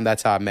first time,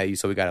 that's how I met you.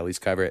 So we got to at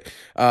least cover it.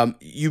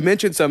 You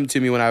mentioned something to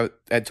me when I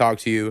had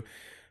talked to you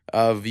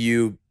of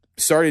you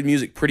started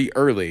music pretty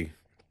early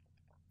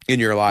in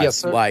your life,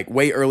 yes, like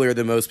way earlier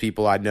than most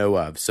people I know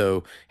of.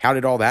 So how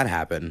did all that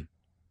happen?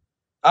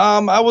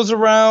 I was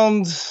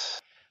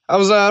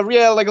like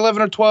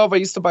 11 or 12. I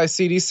used to buy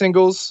CD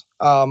singles.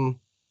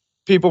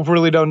 People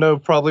really don't know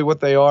probably what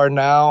they are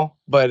now,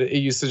 but it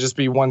used to just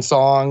be one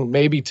song,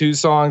 maybe two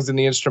songs in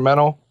the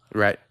instrumental.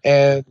 Right.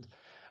 And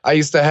I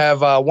used to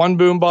have one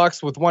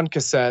boombox with one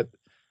cassette,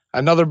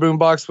 another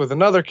boombox with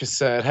another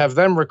cassette, have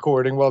them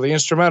recording while the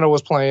instrumental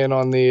was playing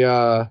on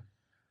the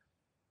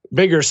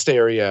bigger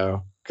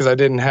stereo. Because I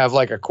didn't have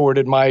like a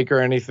corded mic or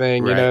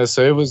anything, you know,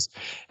 so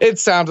it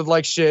sounded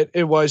like shit.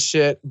 It was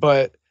shit,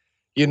 but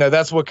you know,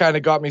 that's what kind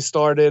of got me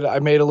started. I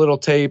made a little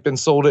tape and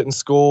sold it in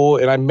school,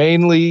 and I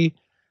mainly,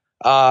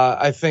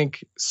 I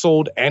think,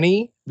 sold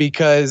any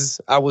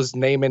because I was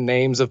naming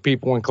names of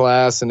people in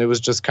class, and it was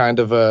just kind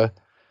of a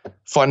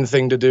fun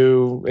thing to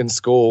do in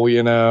school,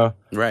 you know.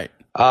 Right.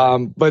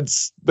 But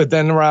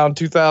then around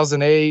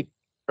 2008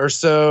 or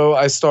so,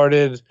 I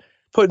started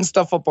putting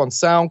stuff up on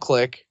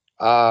SoundClick.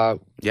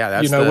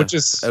 That's which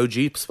is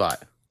OG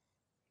spot.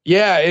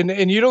 Yeah,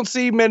 and you don't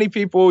see many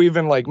people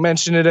even like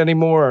mention it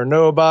anymore or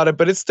know about it,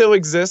 but it still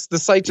exists. The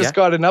site just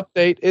got an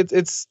update.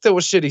 It's still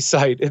a shitty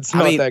site. It's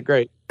not that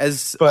great.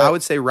 I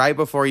would say right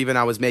before even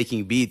I was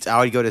making beats,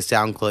 I would go to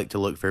SoundClick to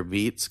look for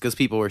beats because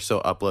people were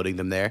still uploading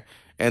them there,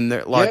 and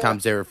a lot of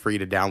times they were free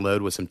to download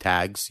with some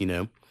tags, you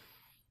know.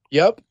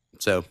 Yep.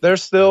 So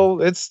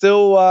it's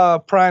still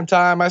prime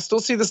time. I still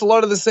see a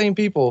lot of the same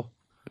people.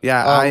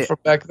 Yeah, from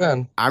back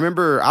then. I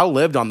remember I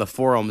lived on the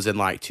forums in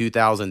like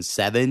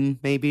 2007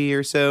 maybe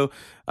or so,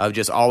 of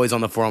just always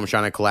on the forums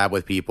trying to collab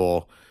with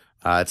people.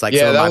 It's like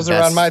that was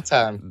around my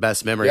time.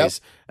 Best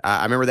memories. Yep.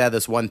 I remember they had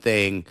this one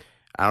thing.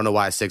 I don't know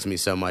why it sticks with me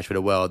so much, but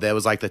it will. There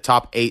was like the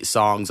top 8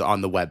 songs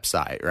on the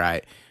website,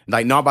 right?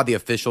 Like not by the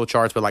official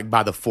charts, but like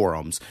by the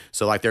forums.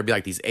 So like there'd be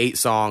like these 8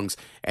 songs,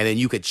 and then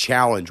you could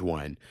challenge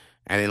one.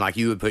 And then like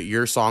you would put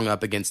your song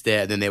up against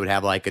it, and then they would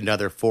have like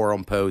another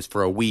forum post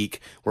for a week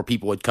where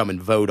people would come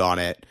and vote on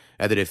it.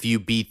 And then if you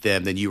beat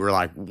them, then you were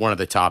like one of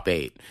the top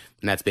 8.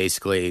 And that's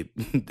basically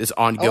this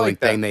ongoing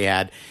thing they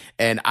had.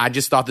 And I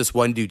just thought this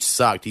one dude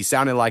sucked. He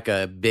sounded like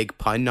a Big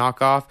Pun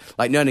knockoff.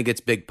 Like none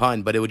against Big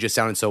Pun, but it would just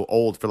sounded so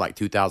old for like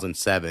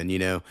 2007, you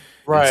know?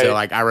 Right. And so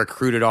like I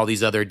recruited all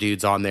these other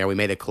dudes on there. We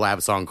made a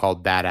collab song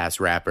called Badass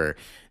Rapper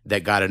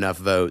that got enough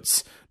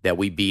votes that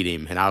we beat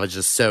him. And I was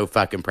just so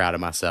fucking proud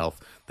of myself.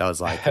 That was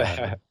like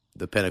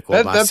the pinnacle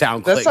of my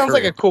SoundClick That sounds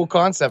career. like a cool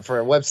concept for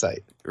a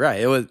website.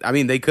 Right. It was. I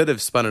mean, they could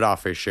have spun it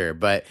off for sure,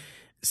 but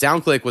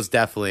SoundClick was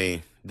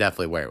definitely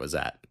where it was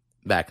at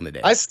back in the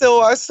day. I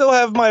still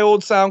have my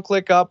old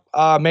SoundClick up,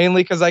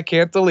 mainly because I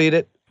can't delete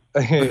it.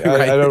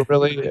 I don't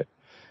really.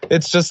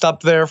 It's just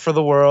up there for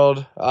the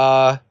world.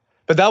 But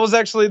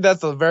that's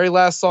the very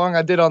last song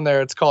I did on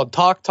there. It's called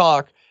Talk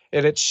Talk,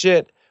 and it's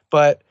shit.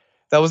 But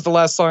that was the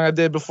last song I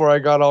did before I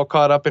got all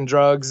caught up in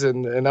drugs,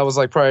 and that was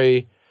like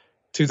probably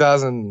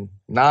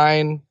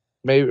 2009,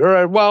 maybe,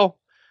 or well,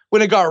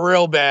 when it got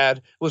real bad,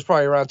 it was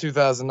probably around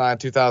 2009,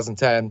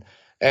 2010.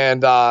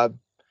 And,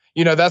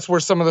 that's where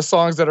some of the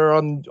songs that are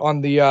on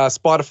the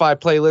Spotify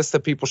playlist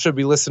that people should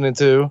be listening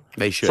to.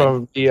 They should.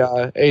 From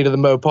the 8 of the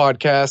Mo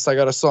podcast. I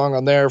got a song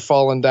on there,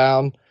 Falling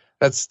Down.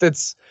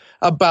 It's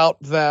about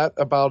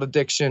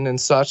addiction and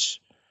such.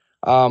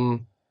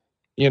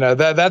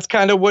 That's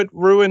kind of what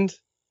ruined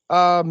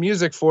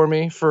music for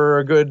me for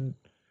a good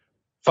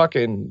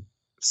fucking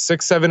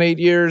 6, 7, 8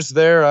 years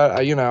there.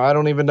 I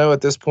don't even know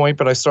at this point,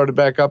 but I started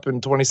back up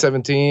in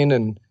 2017,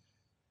 and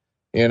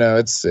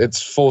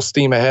it's full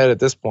steam ahead at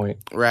this point.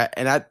 Right.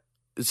 And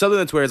something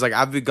that's weird is like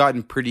I've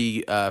gotten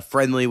pretty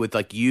friendly with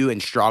like you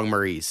and Strong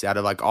Maurice out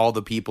of like all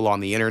the people on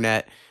the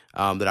internet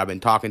that I've been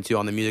talking to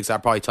on the music. So I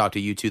probably talked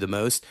to you two the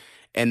most.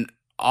 And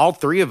all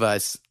 3 of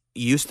us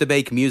used to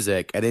make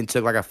music and then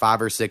took like a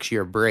 5 or 6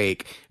 year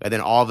break. And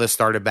then all of us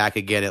started back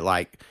again at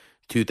like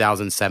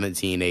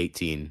 2017,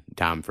 18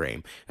 time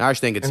frame. And I just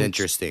think it's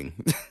interesting.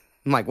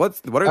 I'm like, what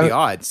are the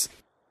odds?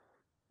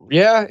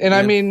 Yeah. And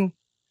I mean,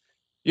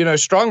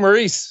 Strong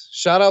Maurice,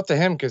 shout out to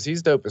him because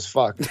he's dope as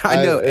fuck.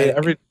 I know.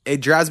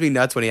 It drives me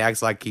nuts when he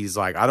acts like he's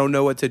like, I don't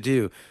know what to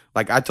do.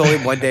 Like I told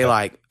him one day,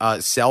 like,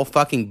 sell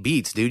fucking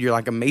beats, dude. You're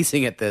like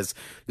amazing at this.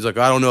 He's like,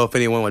 I don't know if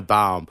anyone would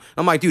buy them.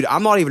 I'm like, dude,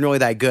 I'm not even really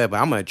that good, but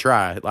I'm going to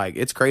try. Like,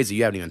 it's crazy.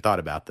 You haven't even thought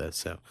about this.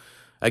 So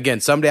again,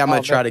 someday I'm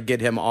going to try to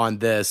get him on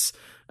this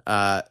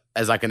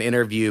as like an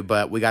interview,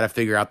 but we got to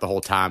figure out the whole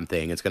time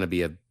thing. It's going to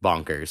be a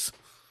bonkers.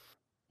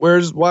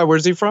 Where's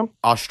he from?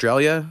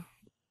 Australia.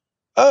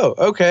 Oh,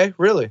 okay.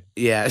 Really?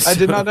 Yeah. I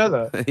did not know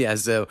that. Yeah.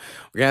 So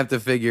we're going to have to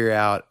figure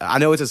out, I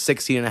know it's a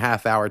 16 and a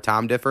half hour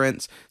time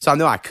difference. So I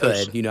know I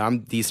could, I'm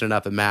decent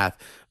enough at math,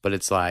 but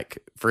it's like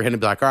for him to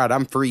be like, all right,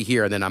 I'm free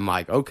here. And then I'm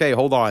like, okay,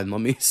 hold on.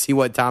 Let me see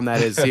what time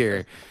that is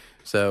here.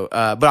 So,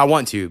 but I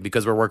want to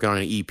because we're working on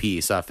an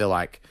EP. So I feel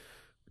like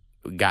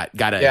we got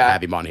to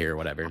have him on here or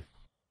whatever.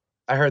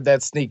 I heard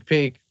that sneak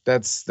peek.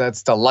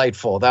 That's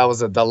delightful. That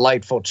was a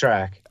delightful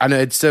track. I know,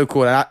 it's so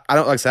cool. And I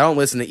don't, like I said, I don't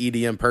listen to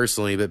EDM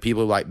personally, but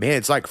people are like, man,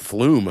 it's like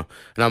Flume.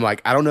 And I'm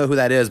like, I don't know who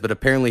that is, but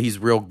apparently he's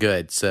real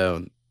good.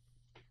 So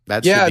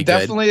that's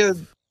definitely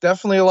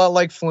a lot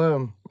like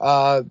Flume.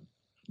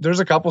 There's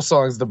a couple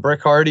songs. The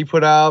Brick Hard he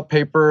put out,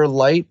 Paper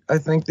Light, I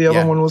think the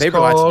other one was Paper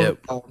called.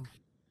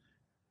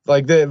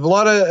 Light's dope.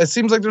 It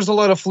seems like there's a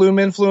lot of Flume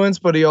influence,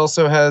 but he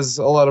also has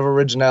a lot of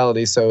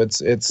originality. So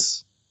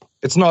it's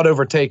not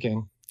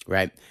overtaking.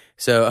 Right.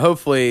 So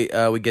hopefully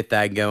we get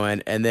that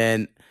going. And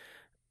then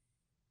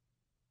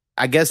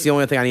I guess the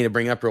only thing I need to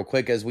bring up real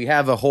quick is we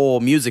have a whole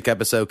music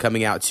episode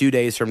coming out 2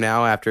 days from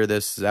now after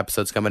this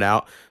episode's coming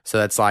out. So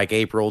that's like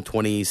April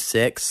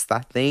 26th,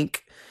 I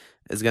think,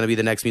 is going to be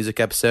the next music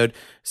episode.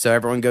 So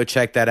everyone go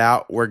check that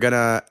out. We're going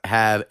to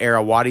have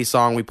Arawati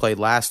song we played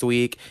last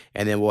week,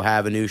 and then we'll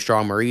have a new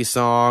Strong Marie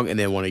song, and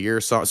then one of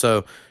your songs.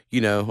 So,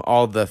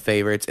 all the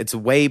favorites. It's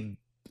way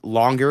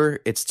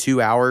longer. It's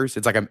 2 hours.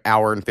 It's like an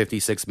hour and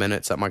 56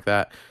 minutes, something like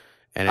that.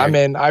 And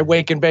I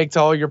wake and bake to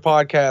all your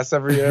podcasts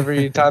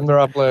every time they're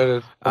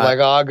uploaded. I'm like,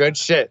 oh, good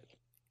shit.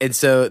 And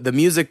so the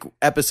music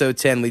episode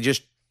 10,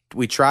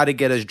 we try to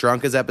get as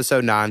drunk as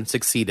episode 9,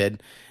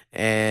 succeeded.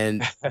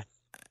 And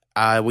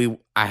I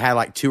had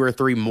like 2 or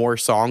 3 more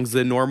songs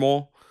than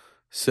normal.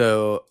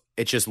 So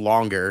it's just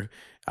longer.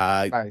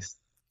 Nice.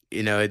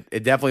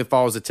 It definitely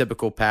follows a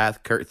typical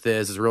path. Kurt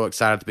Thiz is real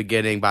excited at the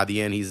beginning. By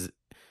the end, he's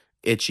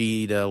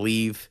itchy to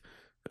leave,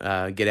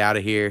 get out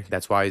of here.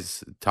 That's why he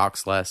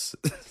talks less.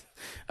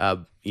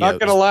 Not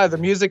gonna lie, the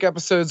music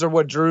episodes are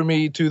what drew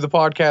me to the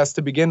podcast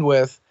to begin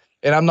with,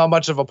 and I'm not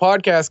much of a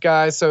podcast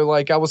guy, so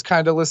like I was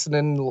kind of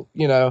listening,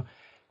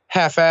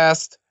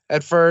 half-assed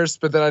at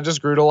first, but then I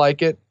just grew to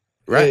like it.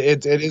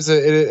 Right.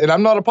 And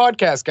I'm not a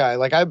podcast guy.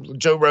 Like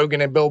Joe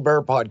Rogan and Bill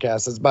Burr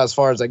podcast. That's about as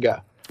far as I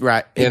go.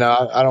 Right.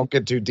 I don't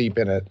get too deep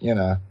in it,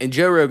 And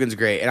Joe Rogan's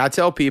great. And I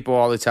tell people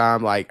all the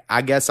time, like,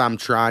 I guess I'm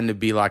trying to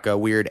be like a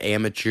weird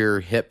amateur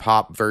hip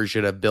hop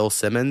version of Bill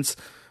Simmons.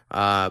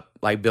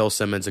 Like Bill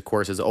Simmons, of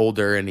course, is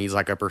older and he's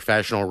like a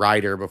professional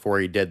writer before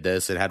he did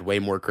this and had way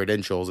more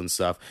credentials and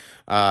stuff.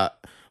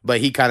 But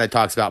he kind of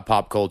talks about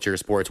pop culture,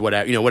 sports,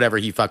 whatever, whatever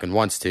he fucking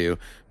wants to,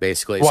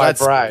 basically.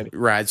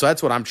 Right. So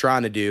that's what I'm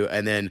trying to do.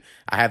 And then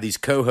I have these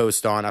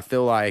co-hosts on. I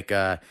feel like,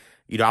 I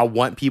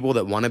want people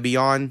that want to be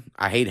on.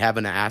 I hate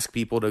having to ask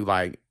people to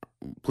like,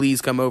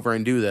 please come over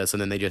and do this.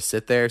 And then they just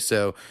sit there.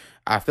 So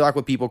I feel like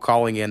with people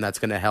calling in, that's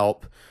going to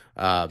help.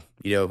 I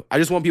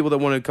just want people that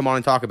want to come on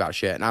and talk about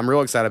shit. And I'm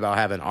real excited about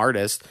having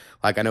artists.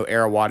 Like I know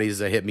Arawati's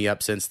hit me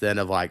up since then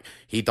of like,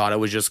 he thought it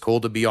was just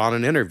cool to be on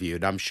an interview.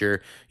 And I'm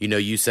sure,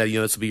 you said,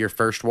 this will be your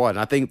first one.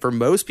 I think for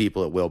most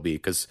people it will be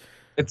because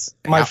it's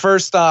my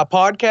first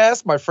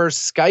podcast, my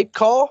first Skype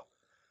call.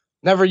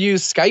 Never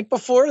used Skype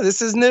before.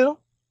 This is new.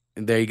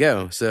 There you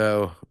go.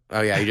 So,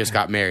 oh yeah, you just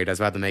got married. I was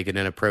about to make an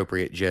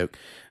inappropriate joke.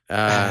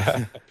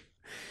 Just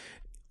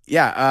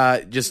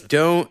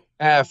don't.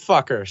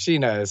 Fuck her. She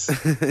knows.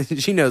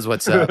 She knows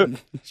what's up.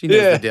 She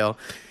knows the deal.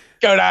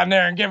 Go down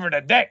there and give her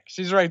the dick.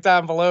 She's right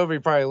down below me,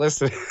 probably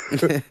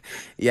listening.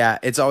 Yeah,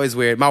 it's always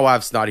weird. My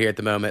wife's not here at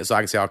the moment, so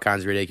I can say all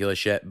kinds of ridiculous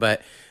shit.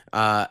 But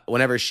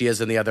whenever she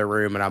is in the other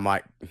room and I'm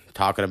like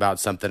talking about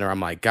something, or I'm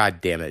like,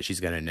 God damn it, she's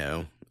gonna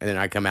know. And then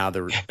I come out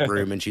of the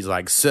room and she's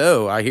like,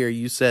 so I hear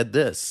you said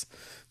this.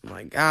 I'm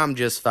like, I'm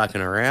just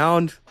fucking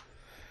around.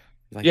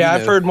 Like,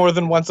 I've heard more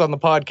than once on the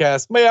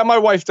podcast. Yeah, my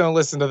wife don't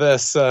listen to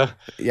this.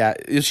 Yeah,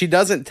 she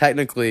doesn't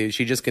technically.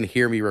 She just can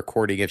hear me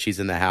recording if she's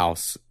in the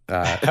house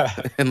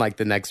in like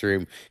the next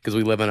room because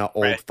we live in an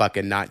old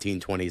fucking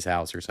 1920s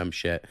house or some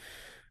shit.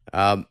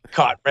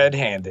 Caught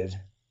red-handed.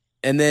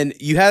 And then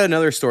you had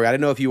another story. I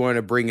didn't know if you wanted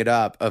to bring it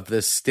up of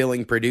this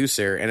stealing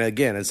producer. And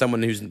again, as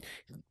someone who's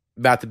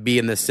about to be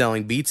in the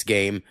selling beats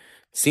game,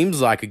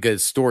 seems like a good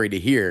story to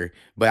hear.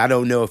 But I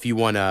don't know if you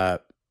want to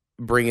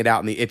bring it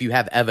out if you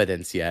have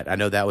evidence yet. I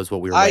know that was what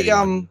we were waiting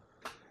on.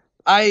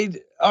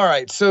 All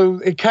right. So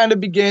it kind of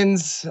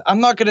begins.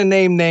 I'm not going to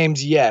name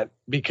names yet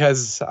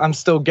because I'm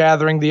still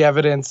gathering the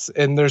evidence,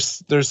 and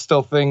there's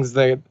still things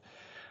that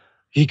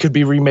he could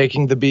be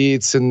remaking the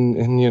beats,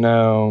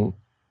 and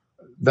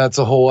that's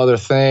a whole other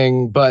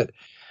thing. But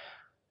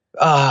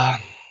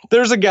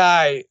there's a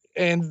guy,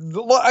 and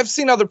I've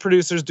seen other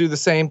producers do the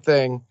same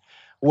thing,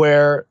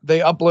 where they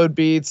upload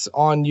beats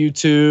on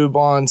YouTube,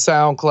 on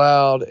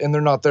SoundCloud, and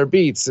they're not their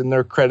beats, and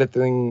they're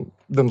crediting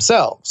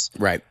themselves.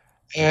 Right.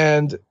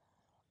 And,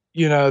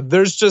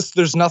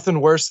 there's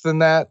nothing worse than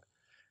that.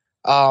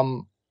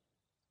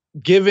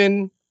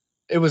 Given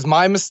it was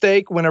my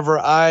mistake, whenever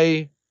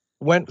I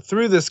went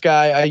through this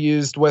guy, I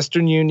used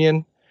Western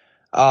Union.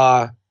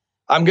 I'm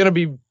going to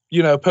be,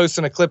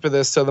 posting a clip of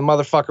this so the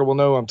motherfucker will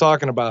know who I'm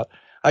talking about.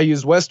 I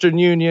used Western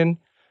Union.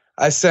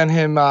 I sent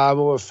him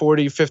 $40,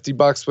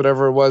 $50,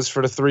 whatever it was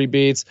for the 3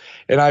 beats.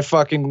 And I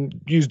fucking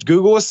used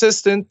Google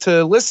Assistant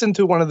to listen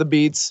to one of the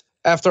beats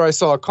after I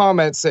saw a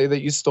comment say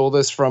that you stole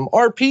this from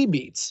RP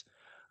Beats.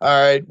 All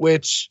right.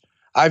 Which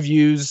I've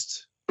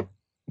used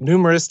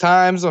numerous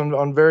times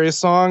on various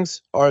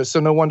songs. So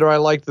no wonder I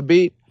liked the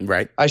beat.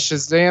 Right. I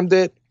Shazammed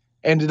it.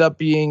 Ended up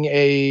being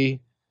I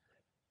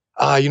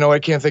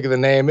can't think of the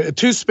name.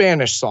 2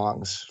 Spanish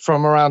songs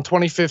from around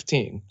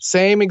 2015.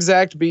 Same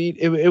exact beat.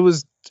 It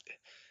was.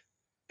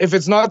 If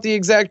it's not the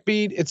exact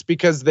beat, it's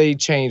because they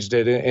changed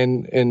it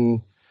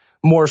and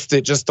morphed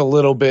it just a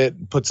little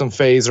bit, put some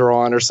phaser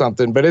on or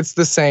something, but it's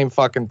the same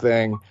fucking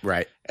thing.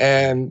 Right.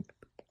 And,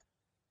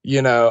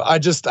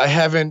 I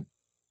haven't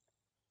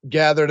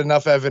gathered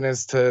enough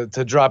evidence to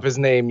drop his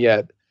name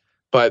yet,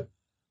 but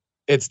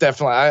it's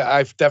definitely,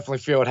 I definitely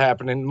feel it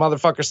happening.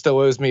 Motherfucker still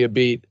owes me a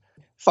beat.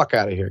 Fuck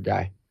out of here,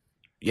 guy.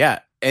 Yeah.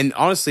 And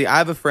honestly, I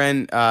have a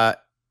friend who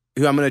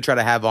I'm going to try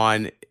to have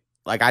on.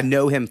 Like, I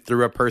know him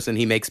through a person.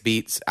 He makes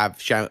beats.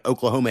 I've shown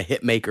Oklahoma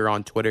Hitmaker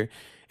on Twitter.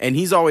 And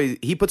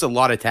he puts a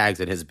lot of tags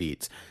in his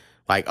beats.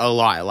 Like, a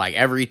lot. Like,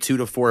 every 2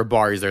 to 4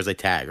 bars, there's a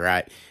tag,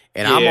 right?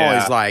 And I'm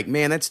always like,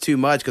 man, that's too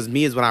much. Because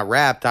me, when I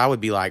rapped, I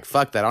would be like,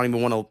 fuck that. I don't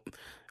even want to.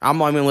 I'm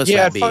not even listening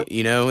to that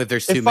beat, if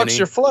there's too many. It fucks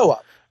your flow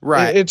up.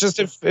 Right. It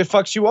just, it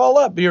fucks you all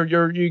up.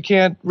 You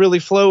can't really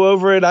flow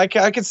over it. I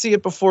could see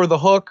it before the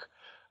hook.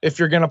 If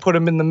you're going to put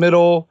them in the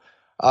middle.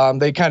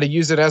 They kind of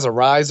use it as a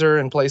riser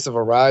in place of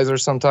a riser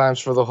sometimes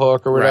for the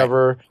hook or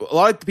whatever. Right. A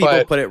lot of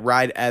people put it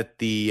right at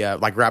the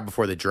right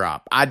before the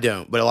drop. I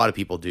don't, but a lot of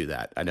people do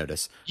that. I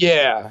notice.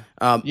 Yeah,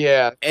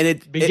 yeah. And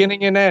it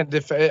beginning and end.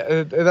 If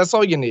that's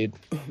all you need.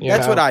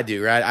 That's what I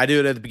do. Right, I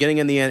do it at the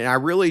beginning and the end, and I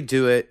really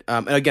do it.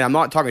 And again, I'm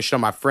not talking shit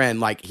on my friend.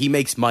 Like, he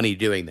makes money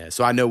doing this,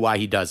 so I know why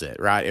he does it.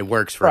 Right, it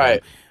works for him.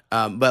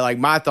 But like,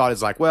 my thought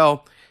is like,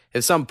 well,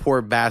 if some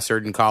poor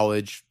bastard in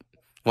college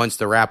wants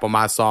to rap on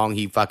my song,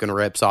 he fucking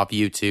rips off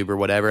YouTube or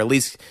whatever. At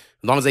least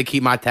as long as they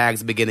keep my tags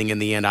the beginning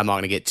and the end, I'm not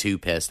going to get too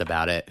pissed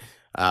about it.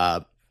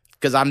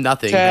 Because I'm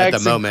nothing tags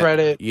at the moment.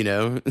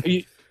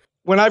 Credit.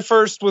 When I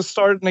first was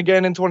starting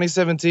again in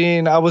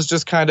 2017, I was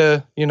just kind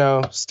of,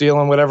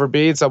 stealing whatever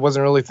beats. I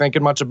wasn't really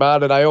thinking much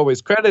about it. I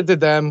always credited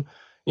them.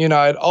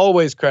 I'd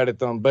always credit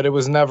them, but it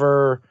was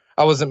never,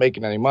 I wasn't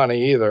making any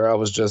money either. I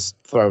was just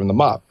throwing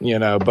them up,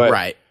 but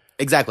right.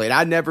 Exactly. And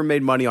I never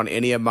made money on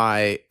any of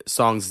my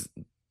songs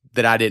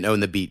that I didn't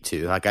own the beat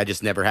to. Like, I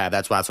just never have.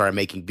 That's why I started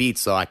making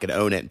beats so I could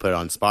own it and put it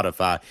on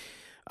Spotify.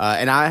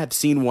 And I have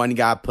seen one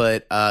guy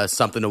put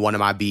something to one of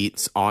my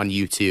beats on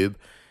YouTube,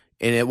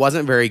 and it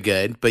wasn't very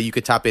good, but you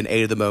could type in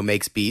 8 of the Mo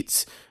Makes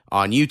Beats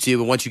on YouTube,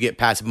 and once you get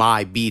past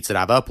my beats that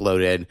I've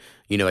uploaded,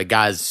 you know, a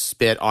guy's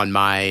spit on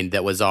mine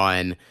that was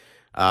on,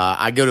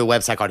 I go to a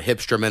website called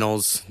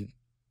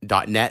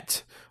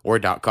hipstrumentals.net or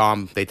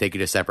 .com. They take you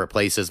to separate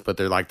places, but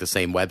they're like the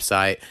same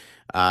website.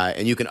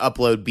 And you can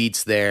upload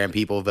beats there and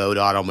people vote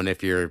on them. And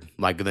if you're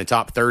like in the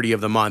top 30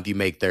 of the month, you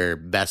make their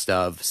best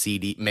of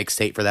CD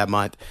mixtape for that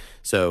month.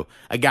 So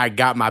a guy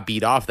got my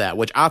beat off that,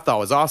 which I thought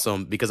was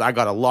awesome because I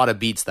got a lot of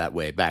beats that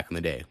way back in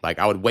the day. Like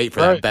I would wait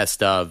for that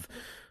best of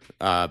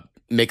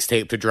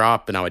mixtape to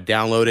drop and I would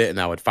download it and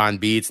I would find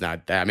beats.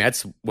 And I mean,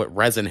 that's what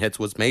Resin Hits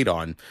was made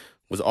on,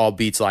 was all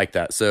beats like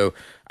that. So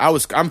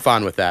I'm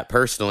fine with that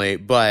personally,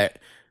 but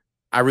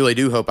I really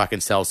do hope I can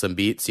sell some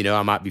beats. You know,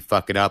 I might be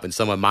fucking up and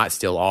someone might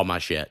steal all my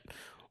shit.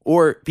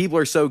 Or people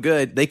are so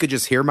good, they could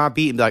just hear my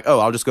beat and be like, oh,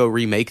 I'll just go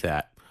remake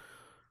that.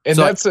 And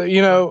so that's,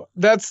 you know,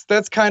 that's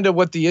kind of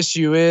what the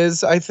issue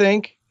is, I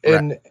think.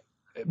 And,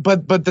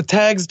 but the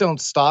tags don't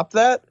stop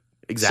that.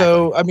 Exactly.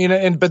 So, I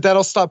mean, but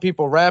that'll stop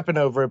people rapping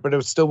over it, but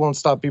it still won't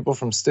stop people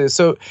from stealing.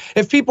 So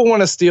if people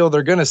want to steal,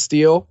 they're going to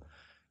steal.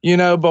 You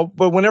know, but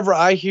whenever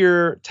I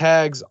hear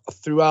tags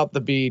throughout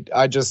the beat,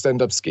 I just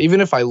end up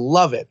even if I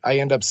love it, I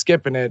end up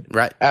skipping it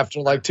after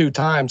like 2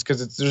 times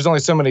because there's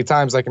only so many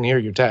times I can hear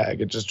your tag.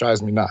 It just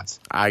drives me nuts.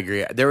 I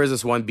agree. There was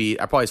this one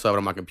beat, I probably still have it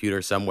on my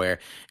computer somewhere,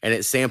 and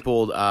it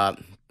sampled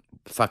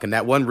fucking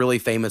that one really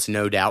famous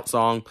No Doubt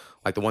song,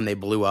 like the one they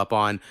blew up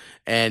on,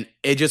 and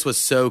it just was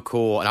so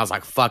cool. And I was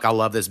like, fuck, I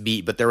love this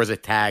beat. But there was a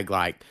tag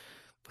like,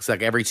 it's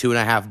like every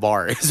 2.5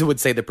 bars it would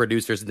say the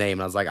producer's name.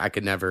 And I was like, I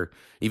could never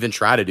even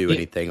try to do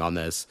anything on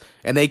this.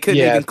 And they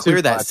couldn't even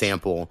clear that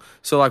sample.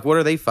 So like, what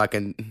are they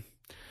fucking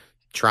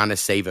trying to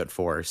save it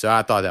for? So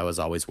I thought that was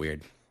always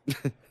weird.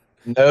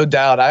 No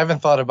Doubt. I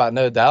haven't thought about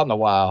No Doubt in a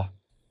while.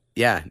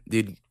 Yeah,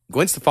 dude.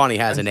 Gwen Stefani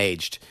hasn't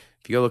aged.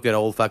 If you go look at an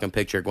old fucking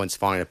picture of Gwen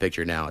Stefani in a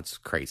picture now, it's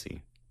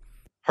crazy.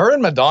 Her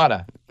and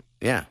Madonna.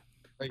 Yeah.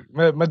 Like,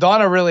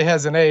 Madonna really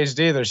hasn't aged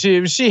either.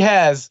 She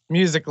has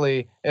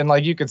musically, and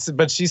like you could see,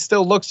 but she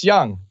still looks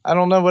young. I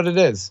don't know what it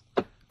is.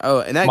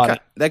 Oh, and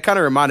that kind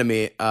of reminded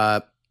me.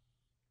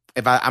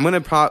 If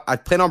I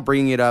plan on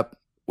bringing it up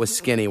with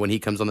Skinny when he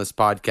comes on this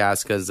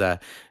podcast because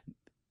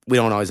we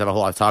don't always have a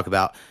whole lot to talk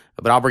about.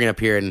 But I'll bring it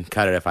up here and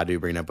cut it if I do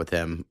bring it up with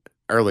him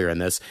earlier in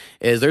this.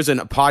 There's a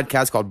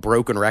podcast called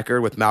Broken Record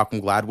with Malcolm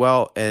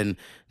Gladwell, and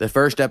the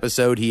first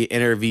episode he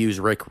interviews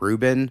Rick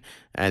Rubin,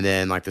 and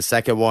then like the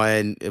second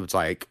one it was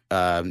like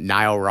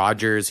Nile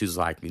Rodgers, who's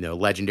like, you know,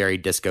 legendary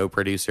disco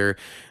producer.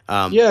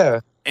 And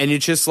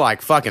it's just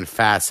like fucking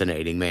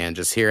fascinating, man,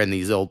 just hearing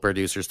these old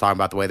producers talking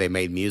about the way they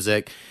made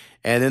music.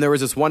 And then there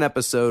was this one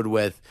episode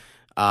with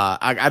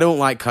I don't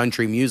like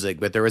country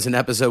music, but there was an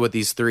episode with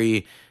these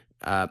 3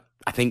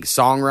 I think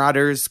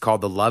songwriters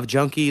called the Love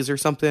Junkies or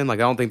something. Like,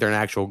 I don't think they're an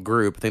actual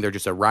group. I think they're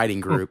just a writing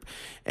group.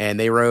 And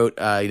they wrote,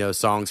 you know,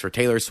 songs for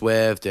Taylor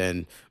Swift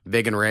and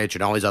Big and Rich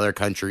and all these other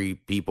country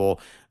people.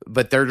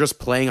 But they're just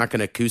playing like an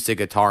acoustic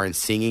guitar and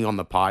singing on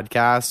the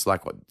podcast,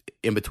 like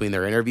in between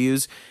their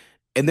interviews.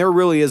 And there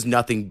really is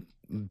nothing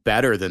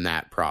better than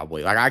that,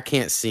 probably. Like, I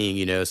can't sing,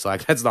 you know, so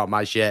like that's not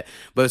my shit.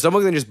 But if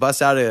someone can just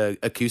bust out an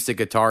acoustic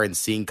guitar and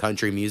sing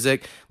country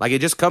music, like,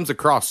 it just comes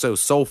across so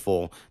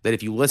soulful that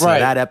if you listen to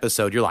that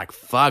episode, you're like,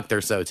 fuck,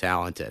 they're so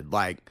talented.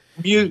 Like,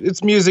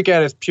 it's music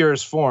at its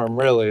purest form,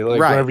 really.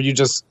 Like, whenever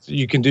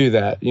you can do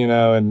that, you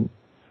know. And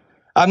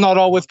I'm not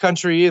all with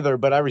country either,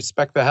 but I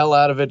respect the hell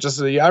out of it.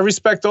 I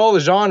respect all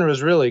the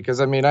genres, really, because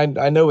I mean, I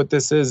know what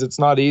this is. It's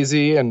not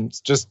easy, and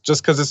just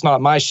because it's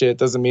not my shit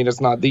doesn't mean it's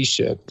not the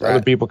shit.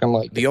 Other people can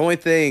like it. The only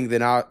thing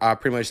that I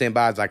pretty much stand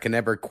by is I can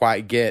never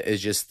quite get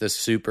is just the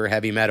super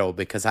heavy metal,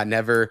 because I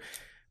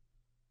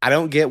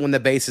don't get when the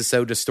bass is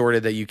so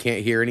distorted that you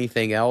can't hear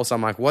anything else.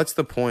 I'm like, what's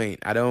the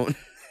point? I don't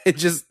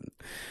get it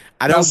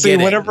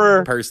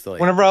personally.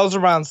 Whenever I was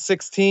around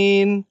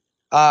 16,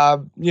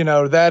 you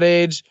know, that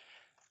age,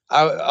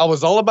 I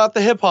was all about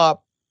the hip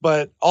hop,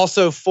 but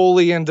also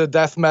fully into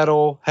death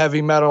metal,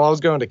 heavy metal. I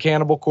was going to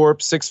Cannibal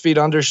Corpse, 6 Feet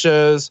Under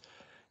shows,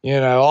 you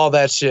know, all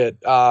that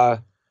shit.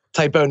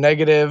 Typo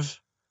Negative,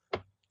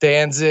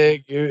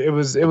 Danzig. It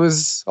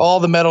was all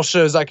the metal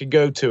shows I could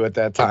go to at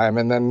that time.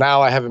 And then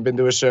now I haven't been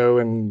to a show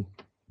in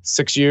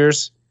 6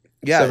 years.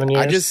 Yeah, 7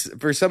 years.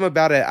 For some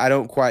about it, I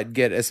don't quite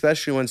get,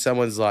 especially when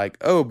someone's like,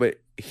 oh, but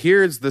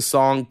here's the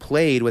song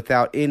played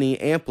without any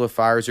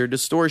amplifiers or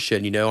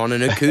distortion, you know, on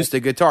an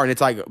acoustic guitar. And it's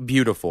like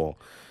beautiful.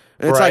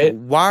 And it's like,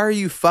 why are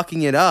you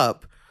fucking it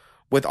up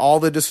with all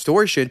the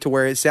distortion to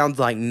where it sounds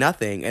like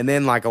nothing? And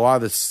then like a lot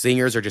of the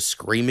singers are just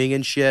screaming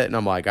and shit. And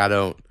I'm like,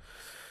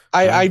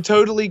 I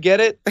totally get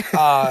it.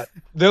 The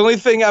only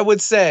thing I would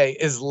say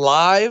is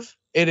live,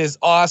 it is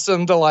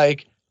awesome to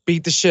like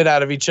beat the shit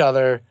out of each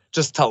other,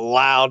 just to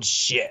loud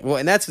shit. Well,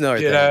 and that's another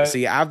thing. know?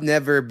 See, I've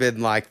never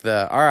been like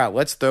all right,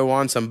 let's throw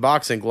on some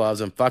boxing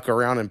gloves and fuck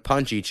around and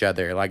punch each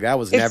other. Like, that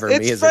was never me as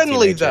a teenager. It's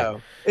friendly,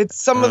 though.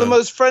 It's some of the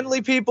most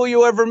friendly people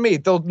you'll ever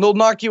meet. They'll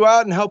knock you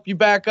out and help you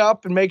back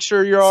up and make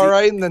sure you're all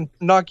right, and then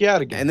knock you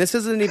out again. And this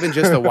isn't even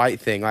just a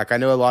white thing. Like, I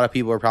know a lot of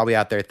people are probably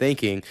out there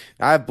thinking,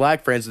 I have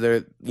black friends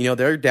that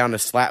they're down to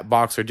slap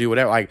box or do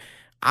whatever. Like,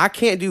 I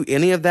can't do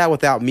any of that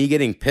without me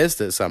getting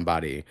pissed at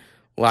somebody.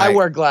 Like, I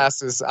wear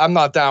glasses. I'm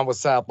not down with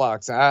slap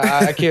boxing.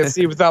 I can't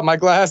see without my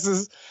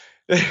glasses.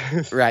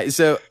 Right.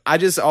 So I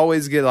just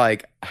always get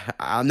like,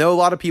 I know a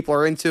lot of people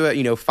are into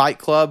it. Fight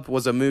Club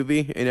was a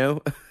movie,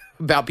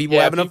 about people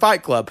having a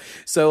fight club.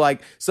 So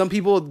like some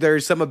people,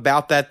 there's some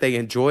about that they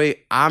enjoy.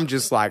 I'm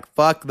just like,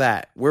 fuck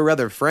that. We're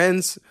either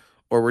friends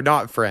or we're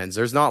not friends.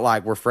 There's not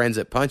like we're friends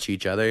that punch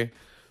each other.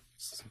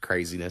 It's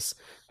craziness.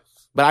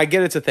 But I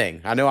get it's a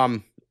thing. I know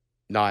I'm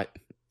not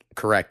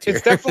correct here.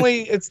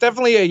 It's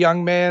definitely a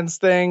young man's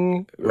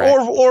thing, right.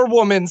 or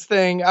woman's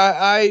thing.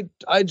 I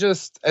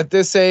just at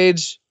this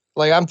age,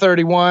 like, I'm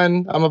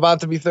 31, I'm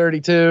about to be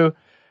 32,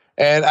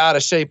 and out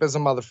of shape as a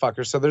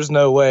motherfucker. So there's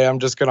no way I'm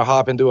just gonna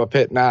hop into a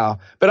pit now.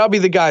 But I'll be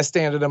the guy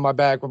standing in my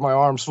back with my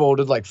arms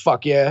folded, like,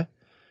 fuck yeah,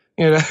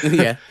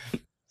 yeah,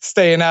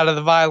 staying out of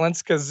the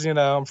violence because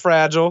I'm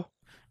fragile.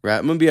 Right,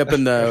 I'm gonna be up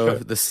in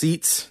the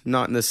seats,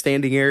 not in the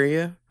standing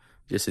area,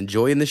 just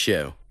enjoying the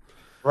show.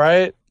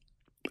 Right.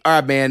 All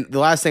right, man. The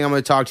last thing I'm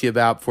going to talk to you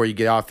about before you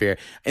get off here.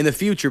 In the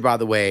future, by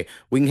the way,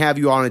 we can have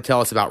you on and tell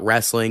us about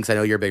wrestling, because I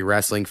know you're a big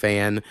wrestling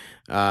fan,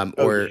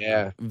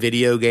 or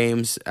video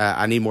games.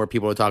 I need more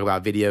people to talk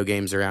about video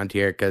games around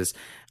here, because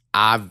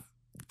I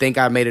think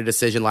I made a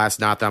decision last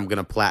night that I'm going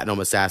to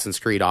platinum Assassin's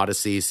Creed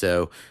Odyssey,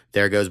 so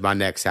there goes my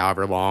next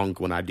however long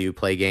when I do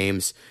play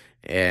games.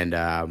 And,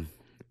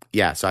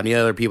 so I need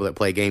other people that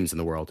play games in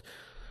the world.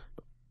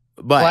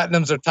 But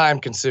platinums are time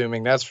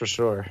consuming, that's for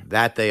sure.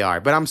 That they are.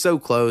 But I'm so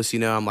close,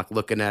 I'm like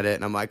looking at it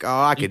and I'm like,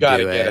 oh, I could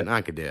do it.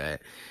 I could do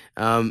it.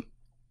 But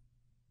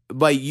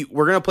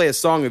we're going to play a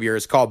song of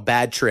yours called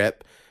Bad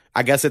Trip.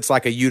 I guess it's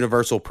like a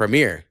universal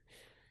premiere,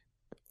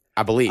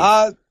 I believe.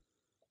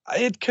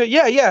 It could,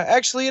 yeah.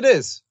 Actually, it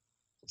is.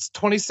 It's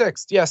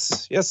 26th.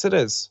 Yes, it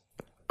is.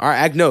 All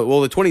right. No,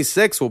 well, the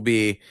 26th will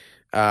be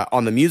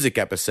on the music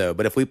episode.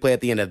 But if we play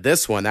at the end of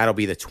this one, that'll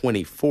be the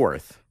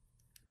 24th.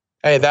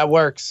 Hey, that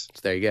works.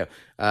 So there you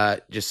go.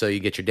 Just so you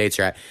get your dates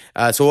right.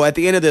 So at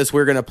the end of this,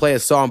 we're going to play a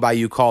song by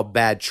you called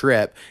Bad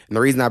Trip. And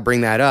the reason I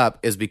bring that up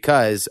is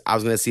because I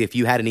was going to see if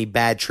you had any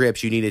bad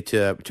trips you needed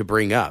to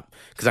bring up.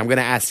 Because I'm going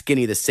to ask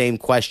Skinny the same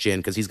question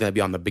because he's going to be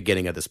on the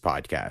beginning of this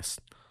podcast.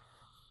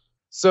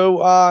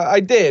 So I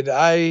did.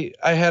 I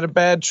had a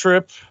bad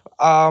trip.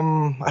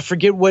 I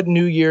forget what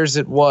New Year's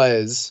it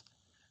was,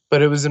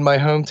 but it was in my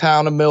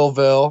hometown of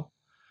Millville.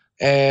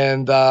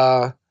 And,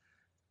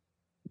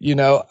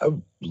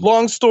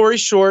 long story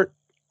short,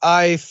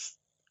 I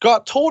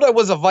got told I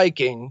was a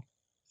Viking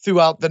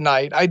throughout the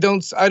night. I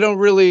don't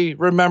really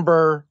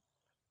remember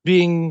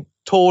being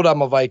told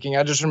I'm a Viking.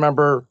 I just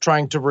remember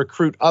trying to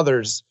recruit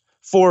others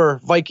for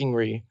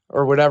Vikingry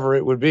or whatever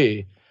it would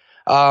be.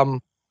 A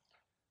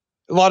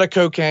lot of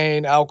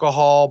cocaine,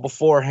 alcohol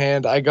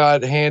beforehand. I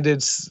got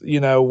handed,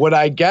 what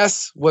I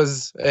guess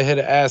was a hit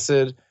of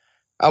acid.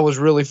 I was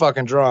really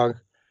fucking drunk.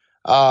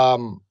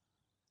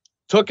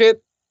 Took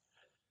it.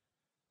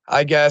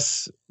 I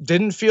guess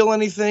didn't feel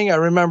anything. I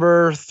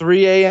remember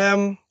 3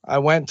 a.m. I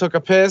went and took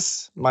a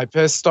piss. My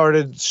piss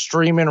started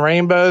streaming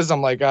rainbows.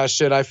 I'm like, oh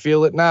shit, I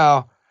feel it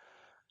now.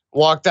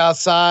 Walked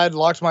outside,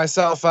 locked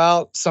myself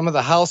out. Some of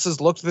the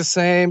houses looked the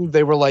same.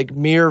 They were like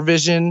mirror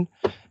vision,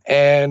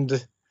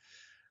 and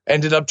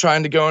ended up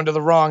trying to go into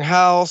the wrong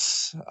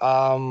house.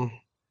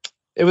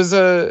 It was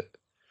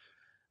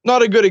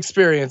not a good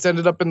experience.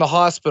 Ended up in the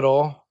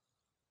hospital.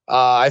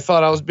 I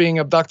thought I was being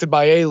abducted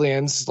by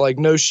aliens. Like,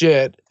 no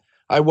shit.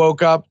 I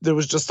woke up, there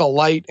was just a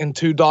light and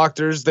 2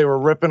 doctors. They were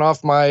ripping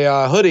off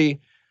my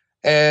hoodie,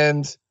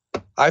 and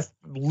I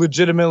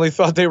legitimately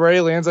thought they were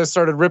aliens. I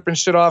started ripping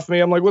shit off me.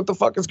 I'm like, what the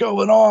fuck is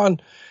going on?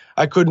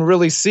 I couldn't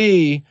really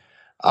see.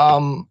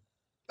 I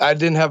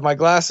didn't have my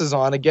glasses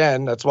on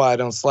again. That's why I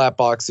don't slap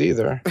box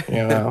either,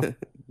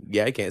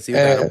 Yeah, I can't see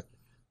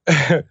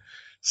that.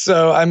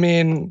 So, I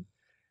mean,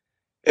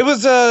 it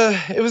was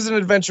an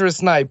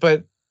adventurous night,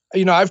 but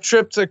I've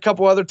tripped a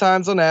couple other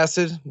times on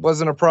acid.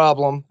 Wasn't a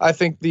problem. I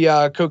think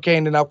the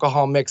cocaine and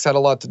alcohol mix had a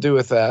lot to do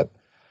with that.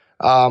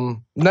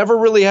 Never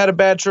really had a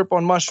bad trip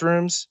on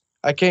mushrooms.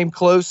 I came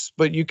close,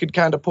 but you could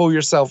kind of pull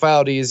yourself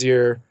out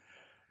easier,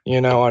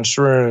 on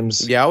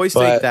shrooms. Yeah, I always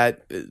think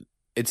that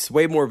it's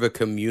way more of a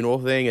communal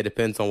thing. It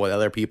depends on what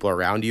other people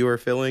around you are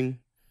feeling.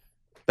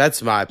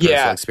 That's my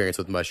personal experience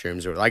with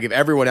mushrooms. Like, if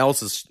everyone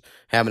else is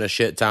having a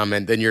shit time,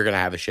 and then you're going to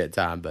have a shit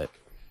time, but...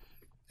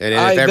 And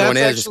if everyone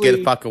is, just get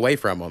the fuck away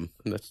from them.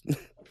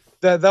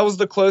 That was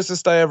the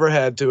closest I ever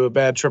had to a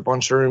bad trip on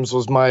shrooms.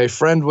 Was my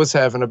friend was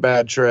having a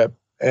bad trip,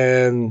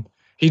 and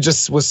he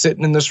just was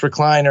sitting in this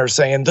recliner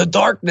saying, the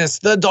darkness,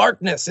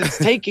 it's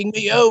taking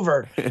me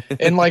over.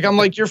 And like, I'm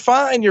like, you're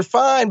fine.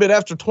 But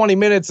after 20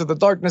 minutes of the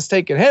darkness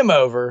taking him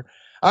over,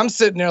 I'm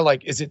sitting there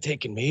like, is it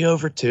taking me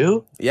over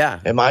too? Yeah.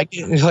 Am I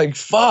getting like,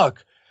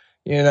 fuck,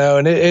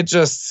 and it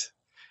just,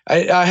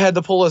 I had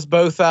to pull us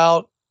both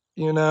out,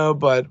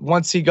 but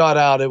once he got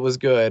out, it was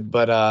good.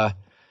 But,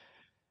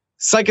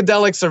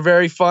 psychedelics are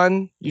very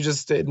fun. You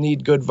just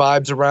need good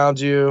vibes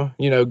around you,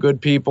 good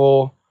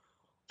people,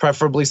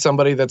 preferably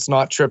somebody that's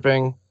not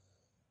tripping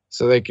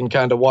so they can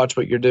kind of watch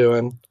what you're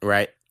doing.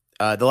 Right.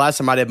 The last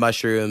time I did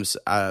mushrooms,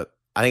 I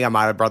think I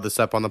might have brought this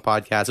up on the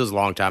podcast. It was a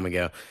long time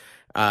ago.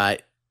 I,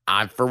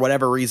 for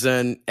whatever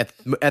reason,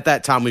 at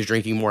that time was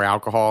drinking more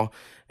alcohol.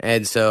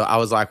 And so I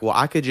was like, well,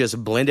 I could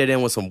just blend it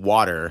in with some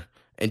water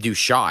and do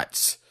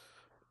shots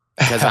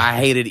because I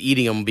hated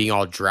eating them being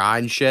all dry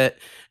and shit.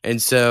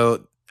 And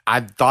so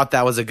I thought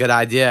that was a good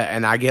idea.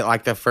 And I get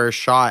like the first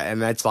shot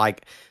and that's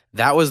like,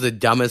 that was the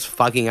dumbest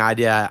fucking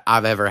idea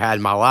I've ever had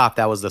in my life.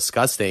 That was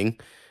disgusting.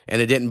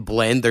 And it didn't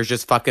blend. There's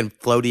just fucking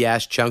floaty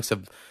ass chunks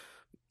of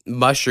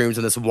mushrooms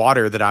in this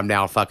water that I'm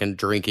now fucking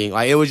drinking.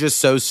 Like, it was just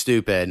so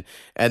stupid.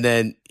 And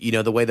then,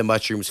 the way the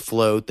mushrooms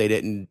float, they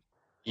didn't.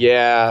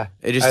 Yeah.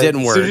 It just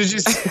didn't work.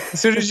 As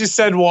soon as you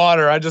said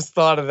water, I just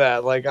thought of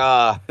that. Like,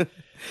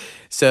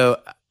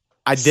 So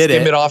I did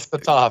skim it off the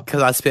top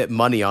because I spent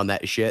money on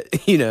that shit,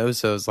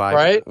 so it's like,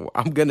 right?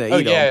 I'm gonna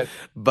eat them,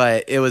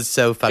 but it was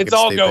so fucking. It's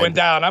all stupid. going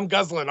down. I'm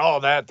guzzling all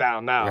that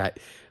down now. Right,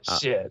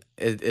 shit.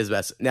 It is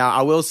best. Now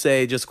I will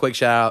say, just a quick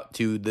shout out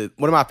to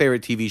one of my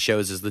favorite TV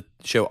shows is the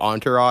show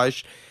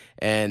Entourage,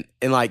 and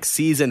in like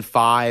season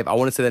 5, I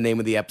want to say the name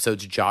of the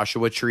episode's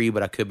Joshua Tree,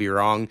 but I could be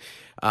wrong.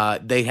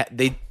 They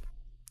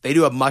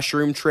do a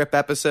mushroom trip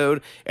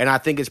episode, and I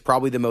think it's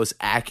probably the most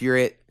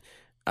accurate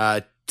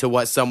to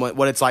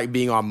what it's like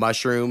being on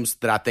mushrooms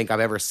that I think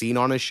I've ever seen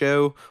on a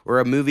show or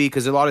a movie.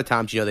 Because a lot of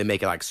times, they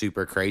make it like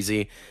super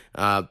crazy.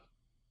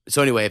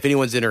 So anyway, if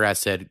anyone's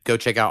interested, go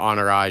check out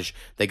Entourage.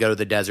 They go to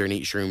the desert and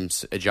eat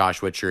shrooms at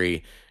Joshua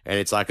Tree, and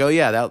it's like, oh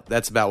yeah,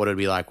 that's about what it'd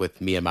be like with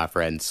me and my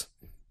friends.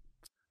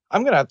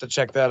 I'm gonna have to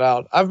check that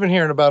out. I've been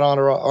hearing about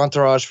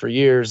Entourage for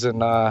years,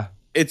 and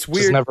it's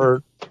weird.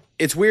 Never.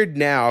 It's weird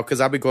now because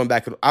I've been going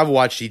back. I've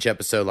watched each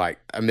episode like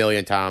a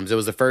million times. It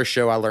was the first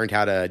show I learned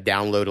how to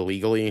download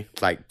illegally,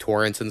 like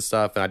torrents and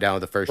stuff. And I downloaded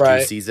the first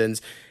 2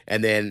 seasons.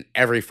 And then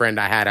every friend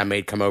I had, I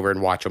made come over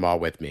and watch them all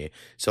with me.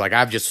 So like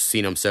I've just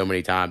seen them so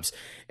many times.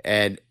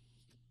 And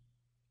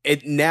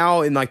it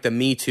now in like the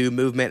Me Too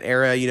movement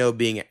era,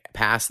 being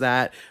past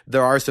that,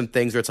 there are some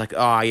things where it's like,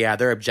 oh yeah,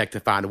 they're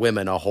objectifying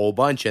women a whole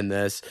bunch in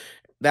this.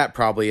 That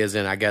probably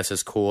isn't, I guess,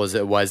 as cool as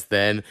it was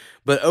then.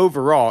 But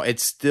overall,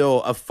 it's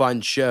still a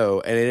fun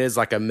show. And it is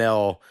like a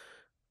male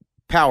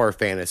power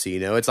fantasy,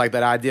 It's like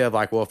that idea of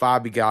like, well, if I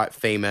got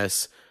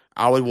famous,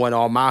 I would want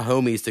all my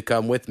homies to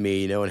come with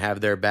me, and have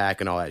their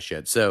back and all that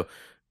shit. So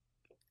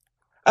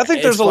I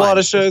think there's a lot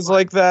of shows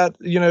like that.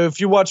 If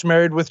you watch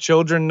Married with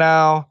Children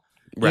now,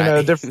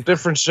 right.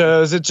 Different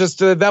shows, it just,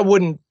 that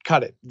wouldn't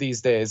cut it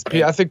these days.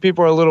 I think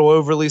people are a little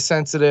overly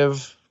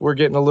sensitive. We're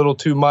getting a little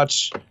too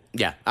much.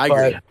 Yeah, I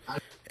agree.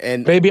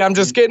 And maybe I'm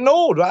just getting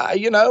old.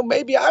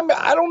 Maybe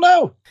I don't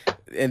know.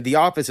 And The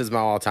Office is my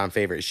all-time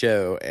favorite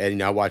show,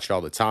 and I watch it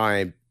all the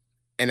time.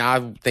 And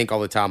I think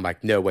all the time,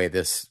 like, no way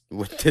this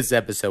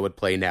episode would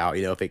play now,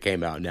 if it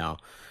came out now.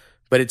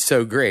 But it's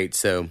so great,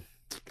 so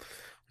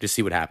just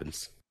see what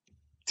happens.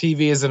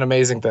 TV is an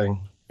amazing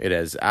thing. It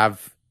is.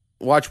 I've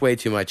watched way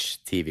too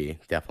much TV,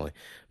 definitely.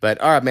 But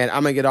all right, man,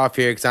 I'm gonna get off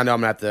here because I know I'm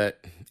gonna have to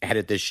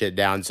edit this shit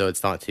down so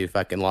it's not too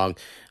fucking long.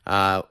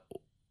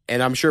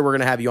 And I'm sure we're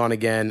going to have you on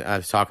again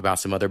to talk about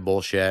some other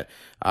bullshit.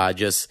 I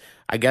guess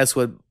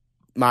what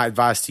my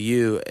advice to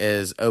you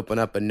is open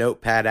up a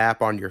notepad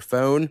app on your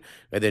phone.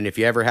 And then if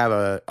you ever have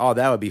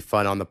that would be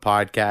fun on the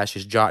podcast,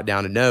 just jot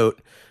down a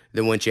note.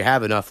 Then once you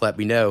have enough, let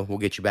me know. We'll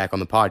get you back on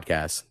the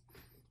podcast.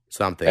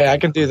 Something. Hey, I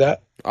can do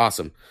that.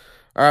 Awesome.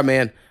 All right,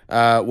 man.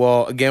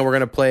 Well, again, we're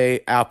going to play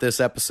out this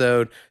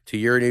episode to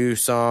your new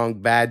song,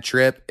 Bad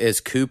Trip.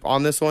 Is Coop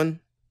on this one?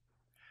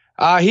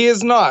 He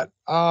is not.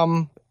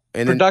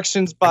 And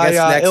productions by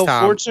Ill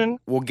Fortune.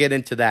 We'll get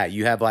into that.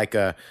 You have like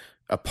a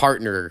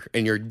partner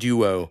in your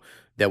duo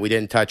that we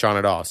didn't touch on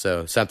at all.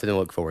 So something to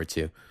look forward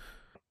to.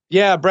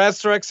 Yeah,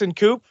 Bradster X and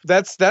Coop.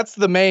 That's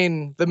the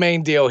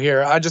main deal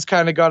here. I just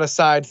kind of got a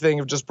side thing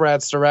of just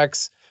Bradster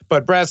X,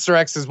 but Bradster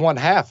X is one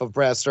half of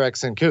Bradster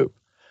X and Coop.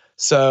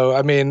 So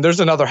I mean, there's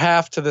another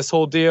half to this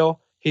whole deal.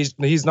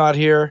 He's not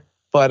here,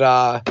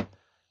 but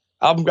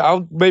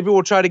maybe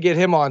we'll try to get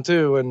him on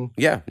too. And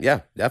yeah,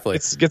 definitely.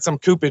 Let's get some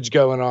Coopage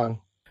going on.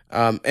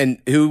 And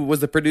who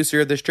was the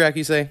producer of this track,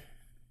 you say?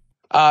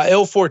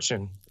 Ill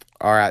Fortune.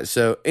 All right.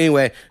 So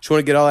anyway, just want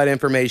to get all that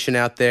information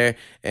out there.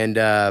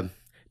 And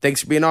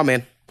thanks for being on,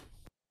 man.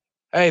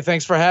 Hey,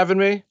 thanks for having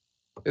me.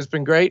 It's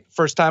been great.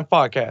 First time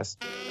podcast.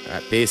 All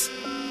right. Peace.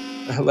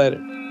 Later.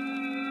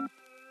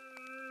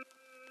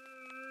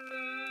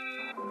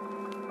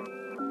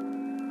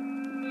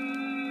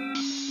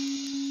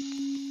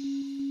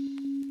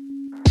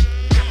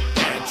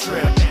 Bad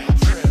trip.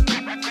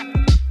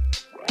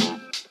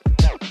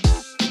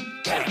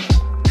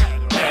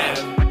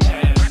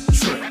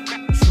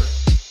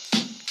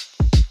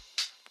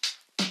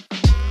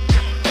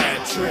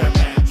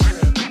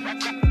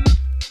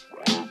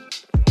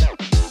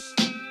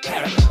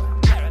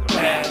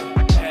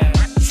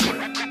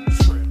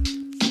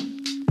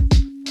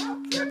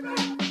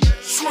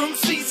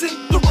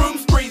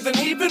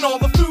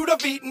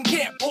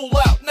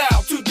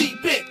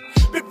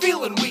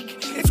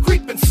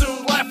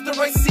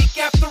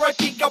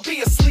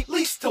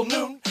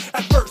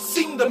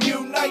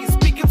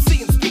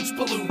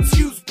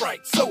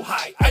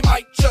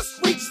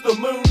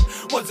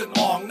 wasn't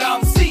long. Now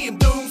I'm seeing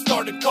doom,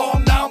 started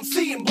calm. Now I'm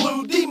seeing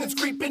blue demons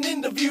creeping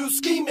into view,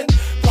 scheming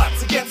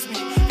plots against me.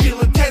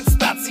 Feeling tense,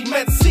 not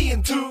cement,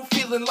 seeing two.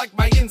 Feeling like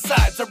my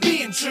insides are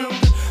being chewed.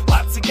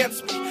 Lots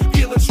against me,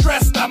 feeling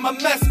stressed. I'm a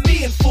mess,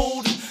 being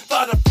fooled.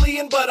 Thought of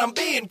fleeing, but I'm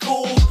being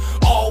cool.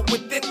 All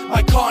within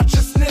my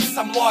consciousness,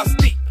 I'm lost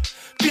deep.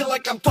 Feel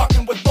like I'm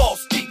talking with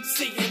false teeth.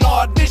 Seeing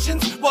odd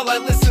visions while I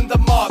listen to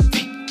Mob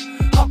Deep.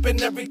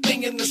 Humping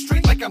everything in the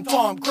street like I'm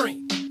Tom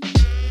Green.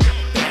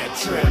 Bad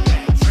trip,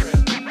 bad trip.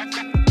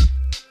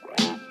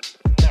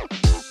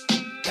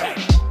 Bad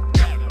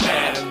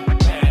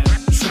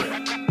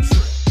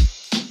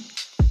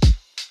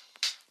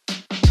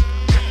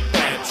trip.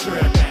 Bad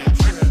trip,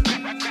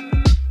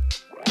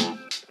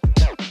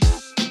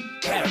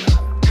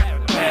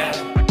 bad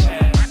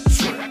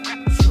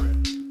trip.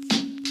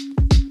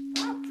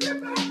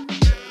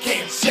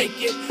 Can't shake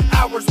it,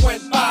 hours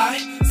went by.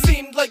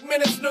 Seemed like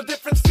minutes, no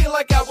difference, feel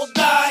like I will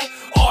die.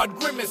 Odd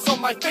grimace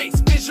on my face,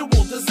 visual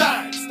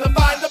designs. To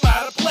find them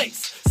out of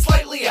place,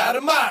 slightly out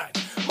of mind.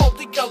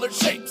 Multicolored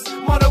shapes,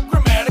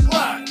 monochromatic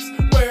lines.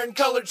 Wearing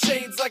colored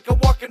shades like a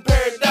walking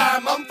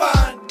paradigm. I'm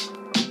fine,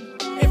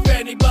 if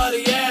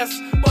anybody asks.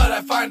 But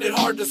I find it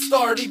hard to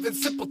start even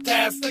simple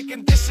tasks. The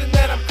condition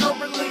that I'm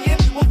currently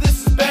in, well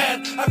this is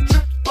bad. I've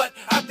tripped, but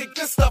I think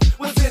this stuff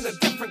was in a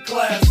different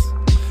class.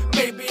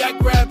 Maybe I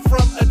grabbed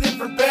from a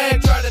different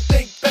bag. Try to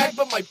think back,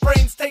 but my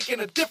brain's taking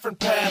a different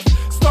path.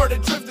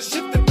 Started drifting,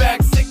 shifting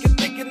back, sick and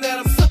thinking that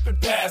I'm slipping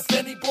past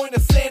any point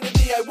of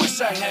sanity I wish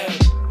I had.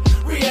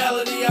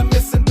 Reality I'm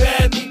missing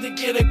bad, need to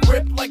get a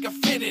grip like a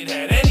fitted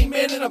head. Any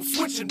minute I'm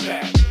switching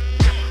back.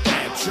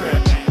 Bad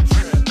trip, bad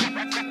trip.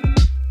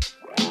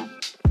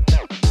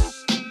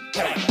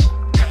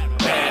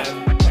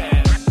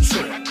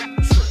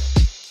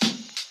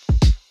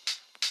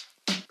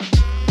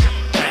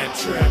 Bad trip. Bad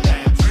trip.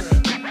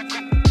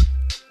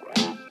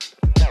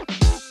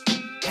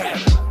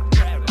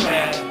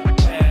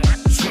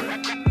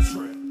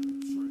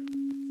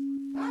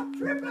 Bad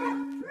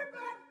trip.